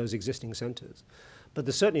now, for those existing centres. But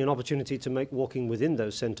there's certainly an opportunity to make walking within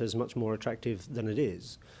those centres much more attractive than it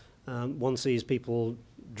is. One sees people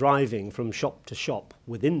driving from shop to shop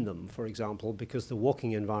within them, for example, because the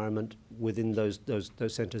walking environment within those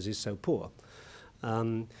centres is so poor.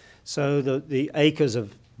 So the acres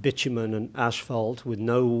of bitumen and asphalt with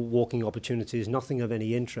no walking opportunities, nothing of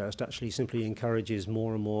any interest, actually simply encourages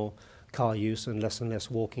more and more car use and less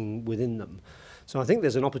walking within them. So I think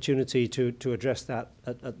there's an opportunity to address that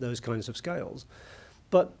at those kinds of scales.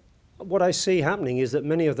 But what I see happening is that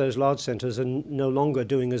many of those large centres are no longer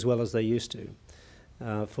doing as well as they used to.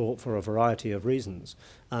 For a variety of reasons,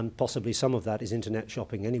 and possibly some of that is internet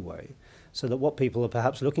shopping anyway, so that what people are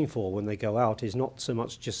perhaps looking for when they go out is not so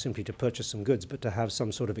much just simply to purchase some goods, but to have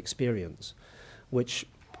some sort of experience, which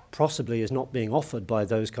possibly is not being offered by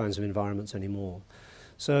those kinds of environments anymore.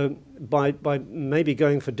 So by maybe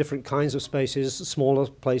going for different kinds of spaces, smaller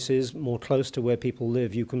places, more close to where people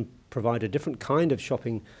live, you can provide a different kind of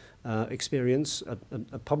shopping experience,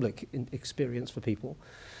 a public experience for people.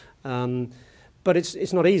 But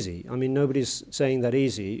it's not easy. I mean, nobody's saying that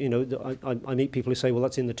easy. You know, I meet people who say, well,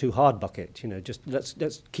 that's in the too hard bucket. You know, just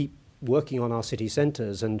let's keep working on our city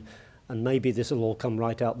centres and maybe this will all come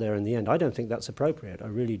right out there in the end. I don't think that's appropriate. I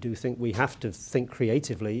really do think we have to think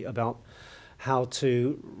creatively about how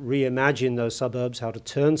to reimagine those suburbs, how to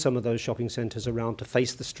turn some of those shopping centres around to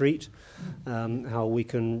face the street, how we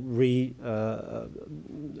can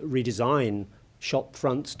redesign shop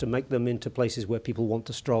fronts to make them into places where people want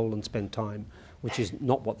to stroll and spend time, which is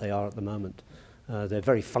not what they are at the moment. They're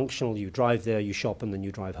very functional. You drive there, you shop, and then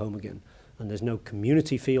you drive home again. And there's no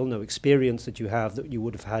community feel, no experience that you have that you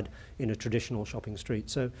would have had in a traditional shopping street.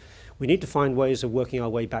 So we need to find ways of working our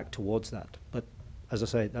way back towards that. But as I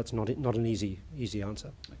say, that's not an easy answer.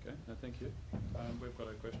 Okay, thank you. We've got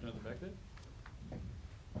a question at the back there.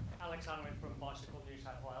 Alex Unwin from Bicycle New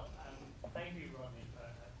South Wales. Thank you, Rodney, for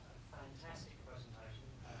a fantastic presentation.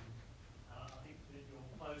 I think that your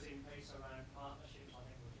closing piece around partnerships, I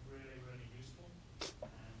think, was really, really useful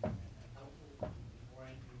and helpful in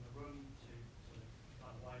orienting the room to the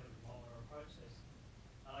kind of way that we want to approach this.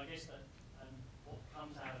 And I guess that what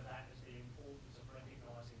comes out of that is the importance of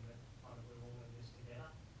recognising that kind of we're all in this together,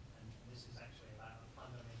 and this is actually about a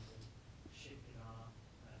fundamental shift in our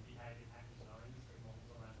behaviour patterns and our industry models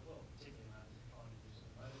around the world, particularly around the economy use of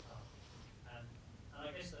the motor car. And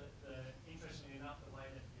I guess that interestingly enough, the way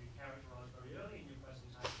that you characterised very early in your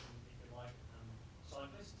presentation, if you like,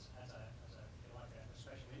 cyclists as a if you like a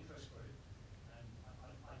special interest group, and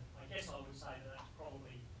I guess I would say that that's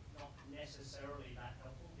probably not necessarily that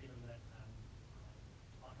helpful, given that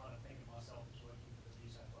I kind of think of myself as working for the New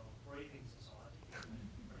South Wales Breathing Society, given that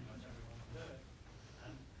pretty much everyone can do it.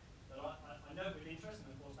 But I note with interest,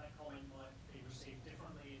 and of course that comment might be received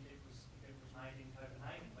differently if it was made in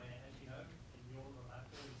Copenhagen, where, as you know, in the order of about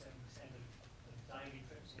 37% of daily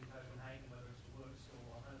trips in Copenhagen, whether it's to work, school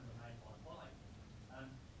or home, are made by bike.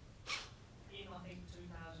 In, I think,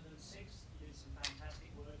 2006, you did some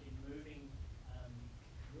fantastic work in moving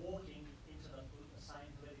walking into the same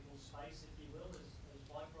political space, if you will, as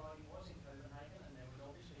bike riding was in Copenhagen, and there was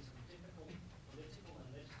obviously some difficult political and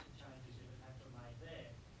legislative changes you would have to make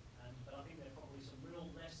there. But I think there are probably some real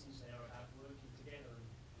lessons there about working together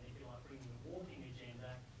and if you like, bringing the walking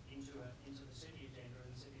agenda into the city agenda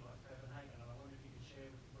in a city like Copenhagen. And I wonder if you could share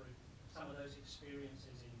with the group some of those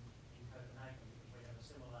experiences in Copenhagen, because we have a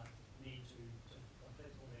similar need to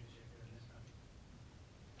political leadership here in this country.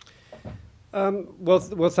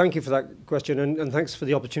 Well, thank you for that question, and thanks for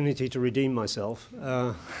the opportunity to redeem myself.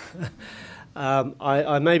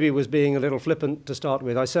 I maybe was being a little flippant to start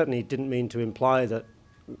with. I certainly didn't mean to imply that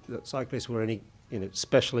cyclists were any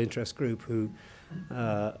special interest group who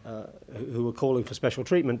were calling for special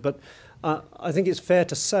treatment. But I think it's fair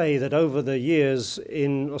to say that over the years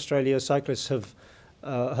in Australia, cyclists have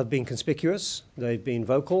been conspicuous. They've been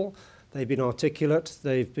vocal. They've been articulate.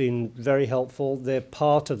 They've been very helpful. They're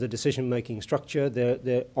part of the decision-making structure.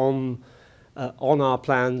 They're on our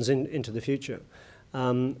plans into the future.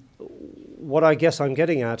 What I guess I'm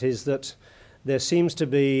getting at is that there seems to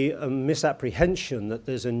be a misapprehension that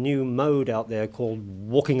there's a new mode out there called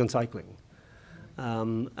walking and cycling.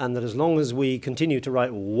 And that as long as we continue to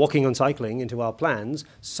write walking and cycling into our plans,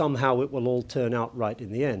 somehow it will all turn out right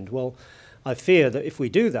in the end. Well, I fear that if we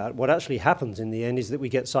do that, what actually happens in the end is that we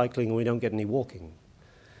get cycling and we don't get any walking.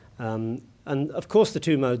 And of course the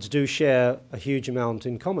two modes do share a huge amount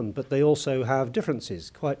in common, but they also have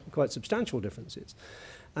differences, quite substantial differences.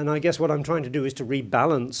 And I guess what I'm trying to do is to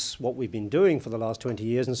rebalance what we've been doing for the last 20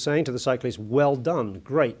 years and saying to the cyclists, well done,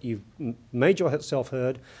 great, you've made yourself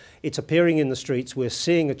heard. it's appearing in the streets. We're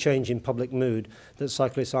seeing a change in public mood, that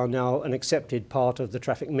cyclists are now an accepted part of the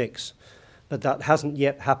traffic mix. But that hasn't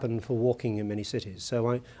yet happened for walking in many cities.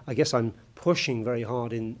 So I guess I'm pushing very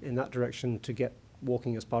hard in that direction to get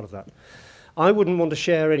walking as part of that. I wouldn't want to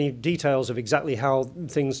share any details of exactly how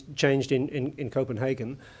things changed in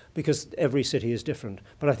Copenhagen, because every city is different.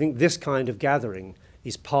 But I think this kind of gathering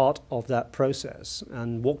is part of that process,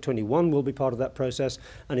 and Walk 21 will be part of that process,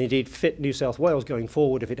 and indeed Fit New South Wales going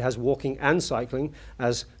forward, if it has walking and cycling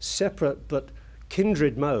as separate but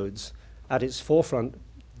kindred modes at its forefront,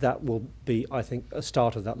 that will be, I think, a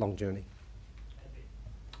start of that long journey.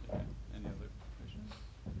 Any other questions?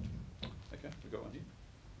 Okay, we've got one here.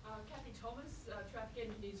 Kathy Thomas, traffic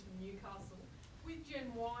engineers from Newcastle. With Gen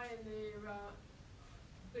Y and their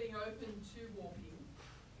being open to walking,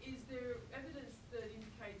 is there evidence that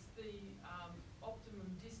indicates the optimum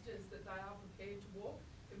distance that they are prepared to walk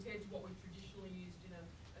compared to what we've traditionally used in a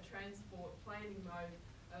transport planning mode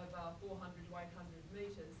of 400 to 800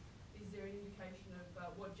 metres? Is there an indication of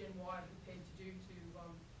what Gen Y are prepared to do to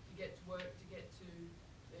get to work, to get to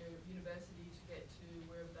their university, to get to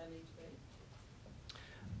wherever they need to be?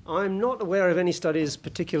 I'm not aware of any studies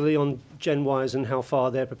particularly on Gen Ys and how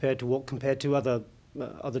far they're prepared to walk compared to other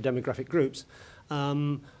demographic groups.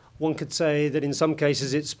 One could say that in some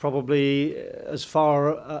cases it's probably as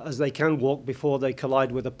far as they can walk before they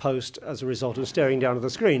collide with a post as a result of staring down at the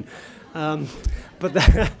screen.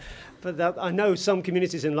 But I know some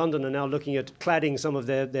communities in London are now looking at cladding some of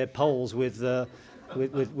their poles with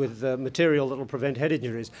material that will prevent head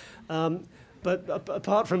injuries. But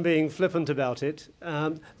apart from being flippant about it,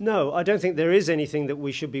 no, I don't think there is anything that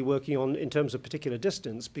we should be working on in terms of particular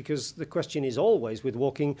distance, because the question is always with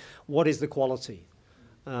walking, what is the quality?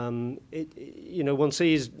 One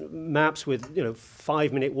sees maps with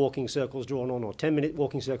 5-minute walking circles drawn on, or 10-minute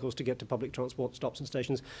walking circles to get to public transport stops and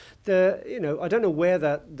stations. I don't know where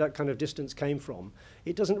that kind of distance came from.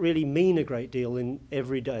 It doesn't really mean a great deal in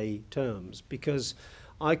everyday terms, because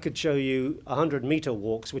I could show you 100-metre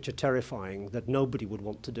walks which are terrifying that nobody would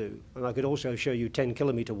want to do, and I could also show you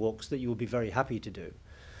 10-kilometre walks that you would be very happy to do.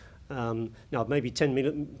 Now, maybe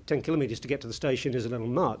 10 kilometres to get to the station is a little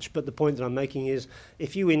much, but the point that I'm making is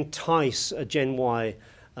if you entice a Gen Y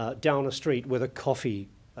down a street with a coffee,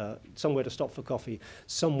 somewhere to stop for coffee,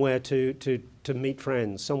 somewhere to meet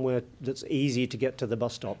friends, somewhere that's easy to get to the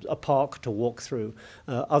bus stop, a park to walk through,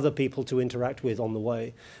 other people to interact with on the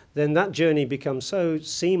way, then that journey becomes so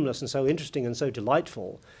seamless and so interesting and so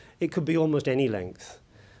delightful, it could be almost any length.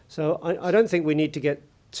 So I don't think we need to get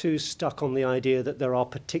too stuck on the idea that there are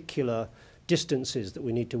particular distances that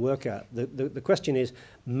we need to work at. The question is,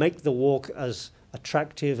 make the walk as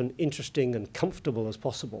attractive and interesting and comfortable as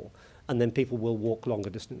possible, and then people will walk longer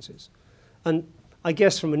distances. And I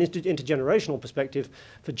guess from an intergenerational perspective,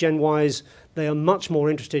 for Gen Ys, they are much more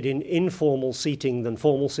interested in informal seating than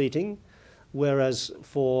formal seating, whereas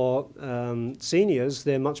for seniors,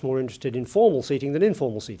 they're much more interested in formal seating than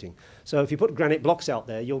informal seating. So if you put granite blocks out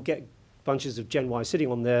there, you'll get bunches of Gen Y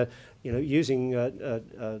sitting on there, using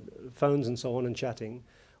phones and so on and chatting,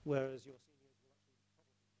 whereas your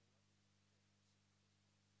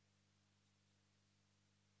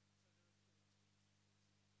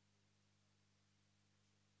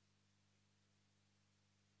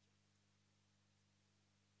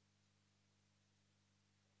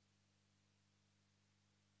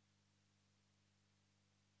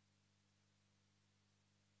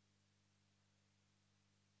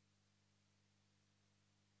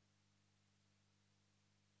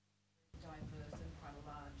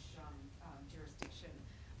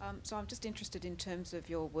So I'm just interested in terms of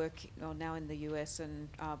your work now in the US and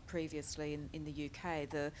previously in the UK,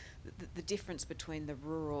 the difference between the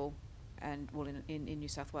rural and, well, in New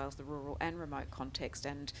South Wales, the rural and remote context,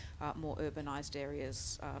 and more urbanised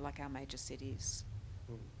areas like our major cities.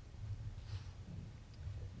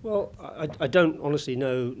 Well, I don't honestly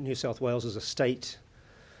know New South Wales as a state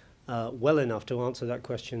well enough to answer that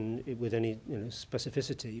question with any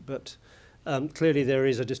specificity, but clearly there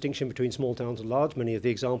is a distinction between small towns and large. Many of the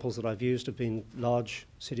examples that I've used have been large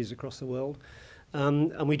cities across the world.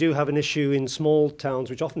 And we do have an issue in small towns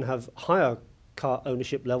which often have higher car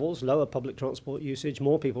ownership levels, lower public transport usage,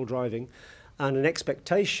 more people driving, and an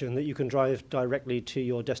expectation that you can drive directly to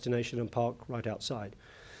your destination and park right outside.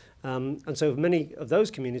 And so for many of those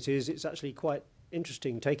communities, it's actually quite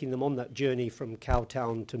interesting taking them on that journey from cow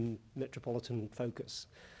town to metropolitan focus.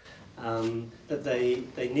 That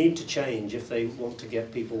they need to change if they want to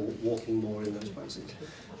get people walking more in those places.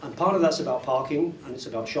 And part of that's about parking, and it's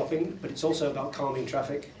about shopping, but it's also about calming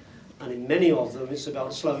traffic. And in many of them, it's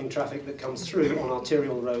about slowing traffic that comes through on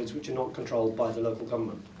arterial roads which are not controlled by the local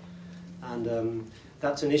government. And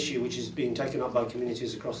that's an issue which is being taken up by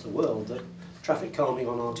communities across the world, that traffic calming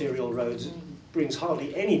on arterial roads brings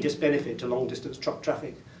hardly any disbenefit to long-distance truck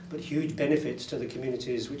traffic, but huge benefits to the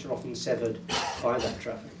communities which are often severed by that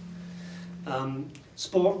traffic.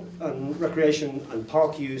 Sport and recreation and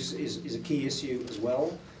park use is a key issue as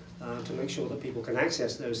well, to make sure that people can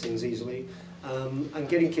access those things easily. And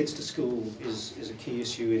getting kids to school is a key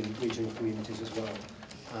issue in regional communities as well,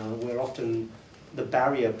 where often the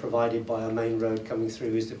barrier provided by a main road coming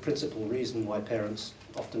through is the principal reason why parents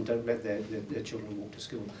often don't let their children walk to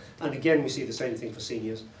school. And again, we see the same thing for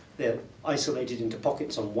seniors. They're isolated into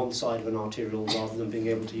pockets on one side of an arterial rather than being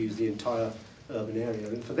able to use the entire urban area.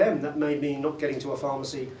 And for them, that may mean not getting to a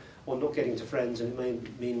pharmacy or not getting to friends, and it may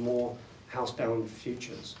mean more housebound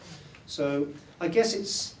futures. So I guess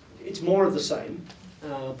it's more of the same,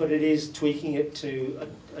 but it is tweaking it to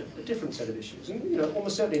a different set of issues. And you know,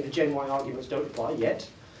 almost certainly the Gen Y arguments don't apply yet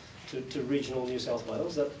to regional New South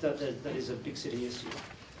Wales. That is a big city issue.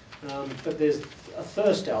 But there's a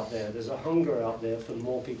thirst out there, there's a hunger out there for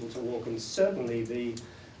more people to walk, and certainly the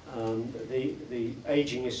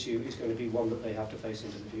ageing issue is going to be one that they have to face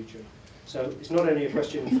into the future. So it's not only a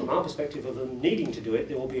question from our perspective of them needing to do it,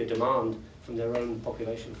 there will be a demand from their own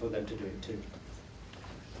population for them to do it too.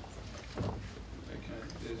 Okay,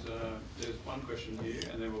 there's one question here,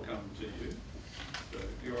 and then we'll come to you. So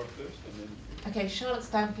you're up first, and then... Okay, Charlotte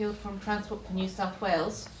Stanfield from Transport for New South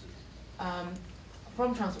Wales.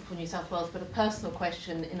 From Transport for New South Wales, but a personal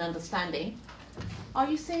question in understanding. Are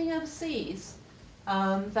you seeing overseas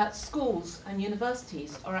that schools and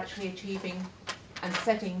universities are actually achieving and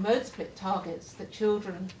setting mode split targets that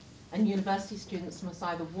children and university students must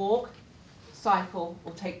either walk, cycle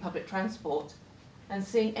or take public transport, and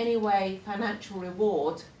seeing any way financial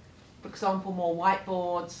reward, for example more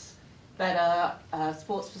whiteboards, better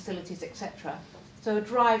sports facilities, etc. So a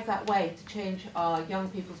drive that way to change our young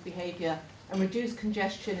people's behaviour and reduce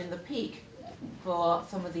congestion in the peak for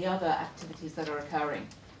some of the other activities that are occurring?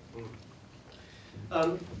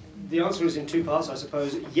 The answer is in two parts, I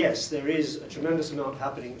suppose. Yes, there is a tremendous amount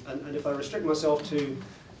happening, and if I restrict myself to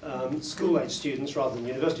school-age students rather than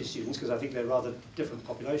university students, because I think they're rather different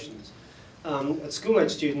populations. At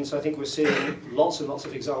school-age students, I think we're seeing lots and lots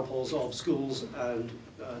of examples of schools and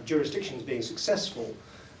jurisdictions being successful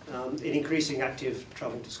in increasing active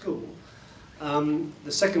travel to school.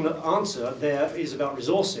 The second answer there is about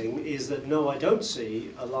resourcing, is that no, I don't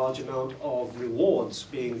see a large amount of rewards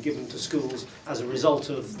being given to schools as a result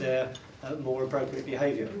of their more appropriate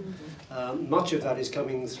behaviour. Much of that is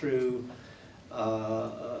coming through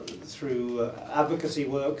advocacy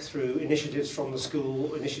work, through initiatives from the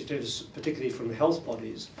school, initiatives particularly from health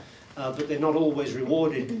bodies, but they're not always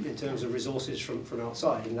rewarded in terms of resources from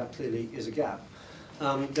outside, and that clearly is a gap.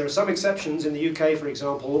 There are some exceptions. In the UK, for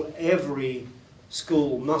example, every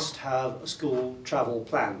school must have a school travel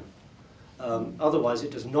plan. Otherwise,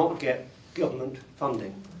 it does not get government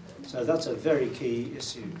funding. So that's a very key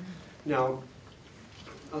issue. Now,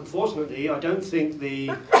 unfortunately, I don't think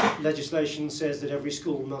the legislation says that every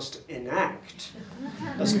school must enact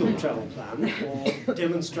a school travel plan or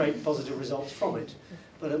demonstrate positive results from it.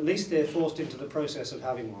 But at least they're forced into the process of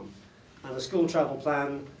having one. And a school travel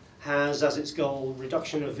plan has as its goal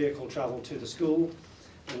reduction of vehicle travel to the school,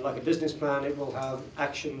 and like a business plan it will have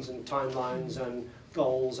actions and timelines and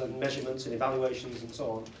goals and measurements and evaluations and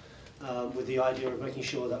so on, with the idea of making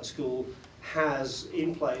sure that school has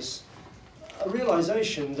in place a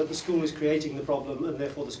realization that the school is creating the problem and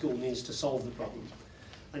therefore the school needs to solve the problem.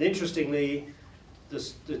 And interestingly, the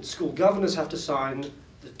school governors have to sign,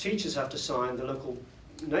 the teachers have to sign, the local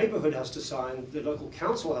neighbourhood has to sign, the local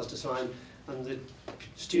council has to sign, and the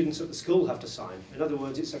students at the school have to sign. In other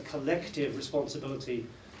words, it's a collective responsibility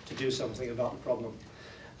to do something about the problem.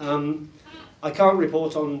 I can't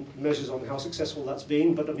report on measures on how successful that's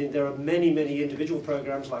been, but I mean there are many, many individual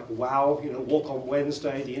programs like WOW, you know, Walk on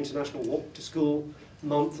Wednesday, the International Walk to School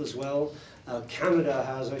Month as well. Canada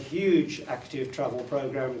has a huge active travel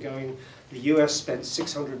program going. The US spent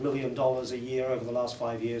 $600 million a year over the last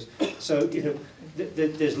 5 years. So, you know,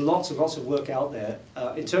 there's lots and lots of work out there.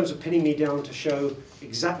 In terms of pinning me down to show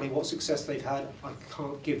exactly what success they've had, I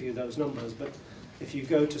can't give you those numbers, but if you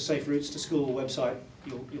go to Safe Routes to School website,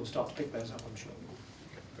 you'll start to pick those up, I'm sure.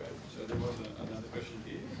 Great. So there was another question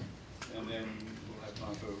here, and then we'll have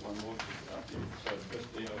time for one more after you. So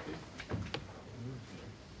first, DIP.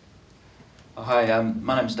 Oh, hi,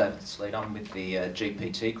 my name's David Sleet. I'm with the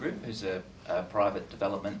GPT Group, who's a private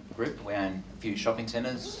development group. We own a few shopping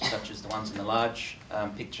centres, such as the ones in the large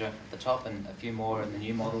picture at the top and a few more in the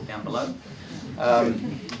new model down below.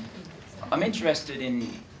 I'm interested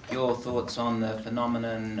in your thoughts on the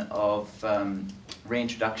phenomenon of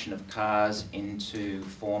reintroduction of cars into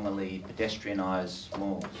formerly pedestrianised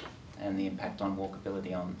malls and the impact on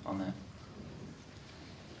walkability on that.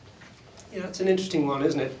 Yeah, it's an interesting one,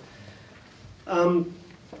 isn't it?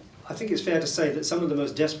 I think it's fair to say that some of the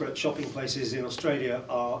most desperate shopping places in Australia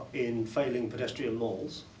are in failing pedestrian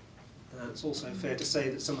malls. It's also fair to say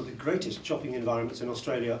that some of the greatest shopping environments in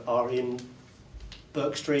Australia are in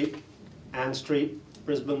Burke Street, Ann Street,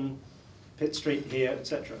 Brisbane, Pitt Street here,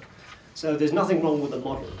 etc. So there's nothing wrong with the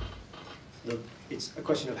model. It's a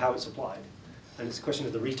question of how it's applied. And it's a question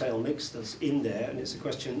of the retail mix that's in there, and it's a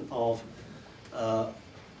question of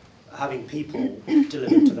having people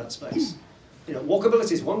delivered to that space. You know,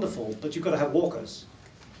 walkability is wonderful, but you've got to have walkers.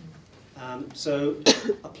 So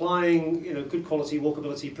applying, you know, good quality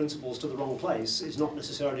walkability principles to the wrong place is not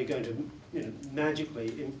necessarily going to, you know,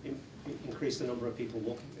 magically increase the number of people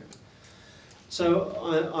walking there. So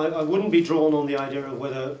I wouldn't be drawn on the idea of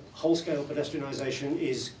whether whole-scale pedestrianisation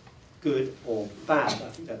is good or bad. I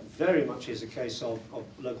think that very much is a case of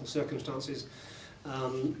local circumstances.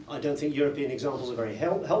 I don't think European examples are very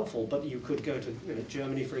helpful, but you could go to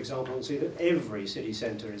Germany, for example, and see that every city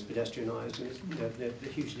centre is pedestrianised, and it's,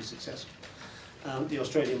 they're hugely successful. The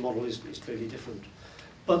Australian model is clearly different.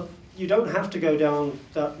 But you don't have to go down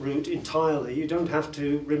that route entirely. You don't have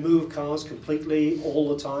to remove cars completely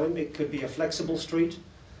all the time. It could be a flexible street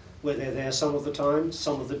where they're there some of the time,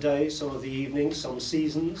 some of the day, some of the evening, some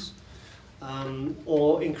seasons.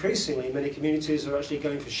 Or increasingly, many communities are actually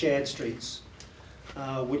going for shared streets,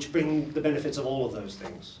 which bring the benefits of all of those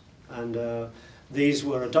things. And these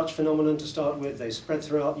were a Dutch phenomenon to start with. They spread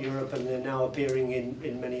throughout Europe, and they're now appearing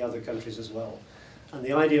in many other countries as well. And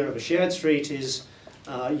the idea of a shared street is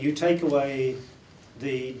you take away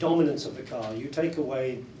the dominance of the car, you take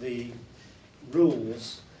away the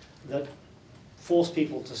rules that force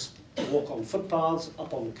people to walk on footpaths,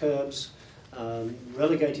 up on curbs,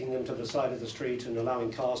 relegating them to the side of the street and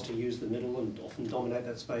allowing cars to use the middle and often dominate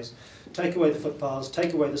that space. Take away the footpaths,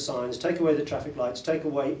 take away the signs, take away the traffic lights, take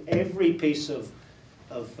away every piece of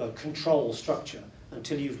control structure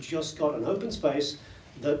until you've just got an open space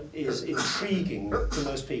that is intriguing to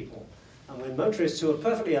most people. And when motorists who are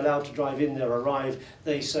perfectly allowed to drive in there arrive,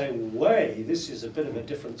 they say, "Way, this is a bit of a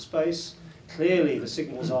different space. Clearly the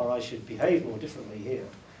signals are I should behave more differently here."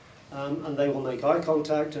 And they will make eye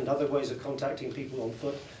contact and other ways of contacting people on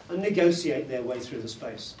foot and negotiate their way through the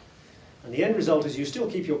space. And the end result is you still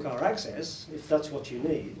keep your car access, if that's what you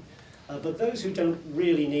need, but those who don't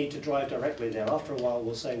really need to drive directly there, after a while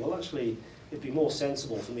will say, well, actually, it'd be more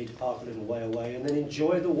sensible for me to park a little way away and then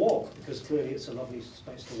enjoy the walk, because clearly it's a lovely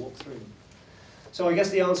space to walk through. So I guess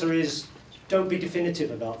the answer is, don't be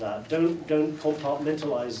definitive about that. Don't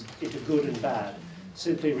compartmentalize into good and bad.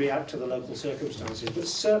 Simply react to the local circumstances, but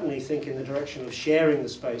certainly think in the direction of sharing the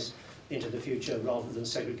space into the future rather than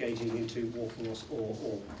segregating into walking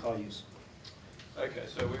or car use. Okay,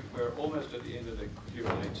 so we're almost at the end of the Q&A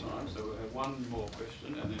time, so we'll have one more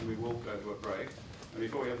question and then we will go to a break. And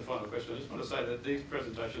before we have the final question, I just want to say that these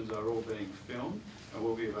presentations are all being filmed and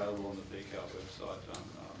will be available on the DCAL website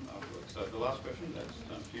afterwards. So the last question,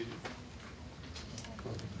 that's Fusion.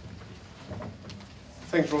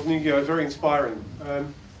 Thanks, Rodney. Yeah, very inspiring.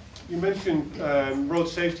 You mentioned road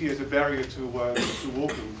safety as a barrier to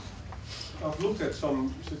walking. I've looked at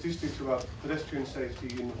some statistics about pedestrian safety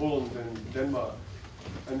in Holland and Denmark,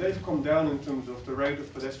 and they've come down in terms of the rate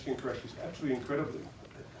of pedestrian crashes absolutely incredibly. Do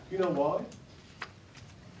you know why?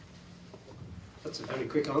 That's a very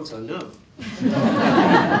quick answer, no. Do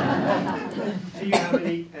you have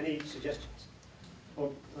any suggestions?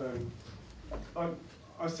 Well,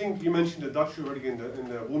 I think you mentioned the Dutch already in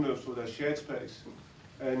the Roeners or their shared space,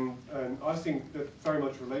 and I think that very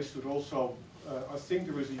much relates to it also. I think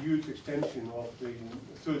there is a huge extension of the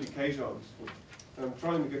 30k zones. I'm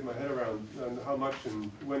trying to get my head around how much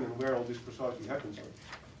and when and where all this precisely happens.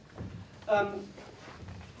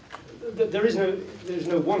 There is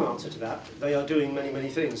no one answer to that. They are doing many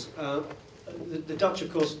things. The Dutch,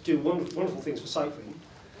 of course, do wonderful things for cycling.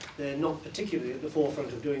 They're not particularly at the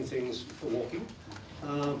forefront of doing things for walking.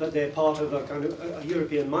 But they're part of a kind of a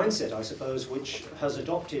European mindset, I suppose, which has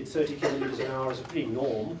adopted 30 kilometres an hour as a pretty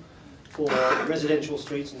norm for residential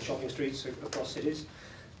streets and shopping streets across cities.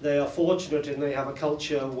 They are fortunate and they have a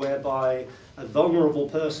culture whereby a vulnerable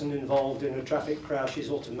person involved in a traffic crash is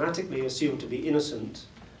automatically assumed to be innocent,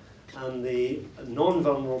 and the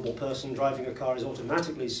non-vulnerable person driving a car is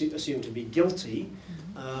automatically assumed to be guilty,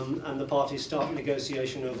 and the parties start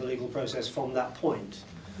negotiation over the legal process from that point.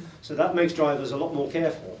 So that makes drivers a lot more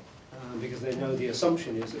careful, because they know the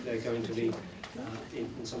assumption is that they're going to be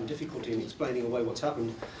in some difficulty in explaining away what's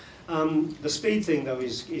happened. The speed thing, though,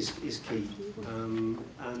 is key.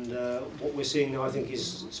 What we're seeing now, I think,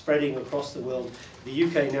 is spreading across the world. The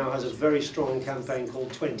UK now has a very strong campaign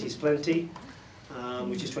called 20's Plenty,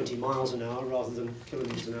 which is 20 miles an hour rather than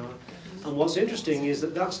kilometres an hour. And what's interesting is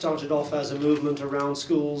that that started off as a movement around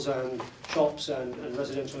schools and shops and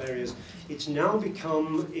residential areas. It's now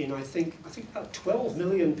become, in I think about 12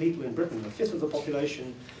 million people in Britain, a fifth of the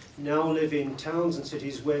population, now live in towns and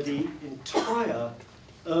cities where the entire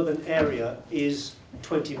urban area is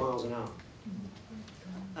 20 miles an hour.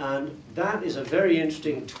 And that is a very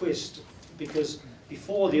interesting twist, because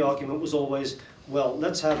before the argument was always, well,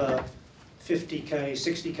 let's have a 50k,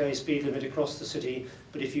 60k speed limit across the city,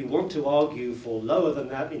 but if you want to argue for lower than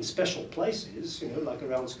that in special places, you know, like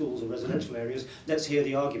around schools or residential areas, let's hear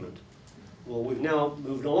the argument. Well, we've now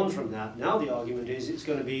moved on from that. Now the argument is it's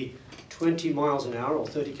going to be 20 miles an hour or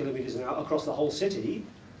 30 kilometres an hour across the whole city,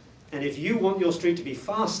 and if you want your street to be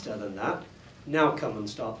faster than that, now come and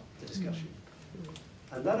start the discussion.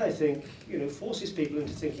 And that, I think, you know, forces people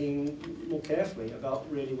into thinking more carefully about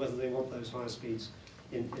really whether they want those higher speeds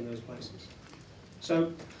in those places.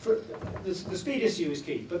 So the speed issue is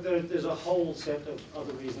key, but there's a whole set of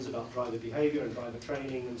other reasons about driver behaviour and driver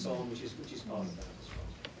training and so on, which is part of that as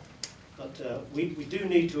well. But we do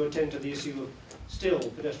need to attend to the issue of still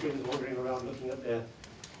pedestrians wandering around looking at their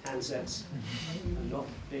handsets and not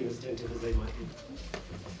being as attentive as they might be.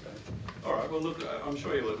 All right, well, look, I'm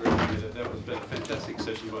sure you'll agree with me that that was a fantastic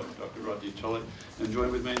session by Dr. Rodney Tolley, and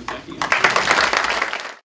join with me in thanking him.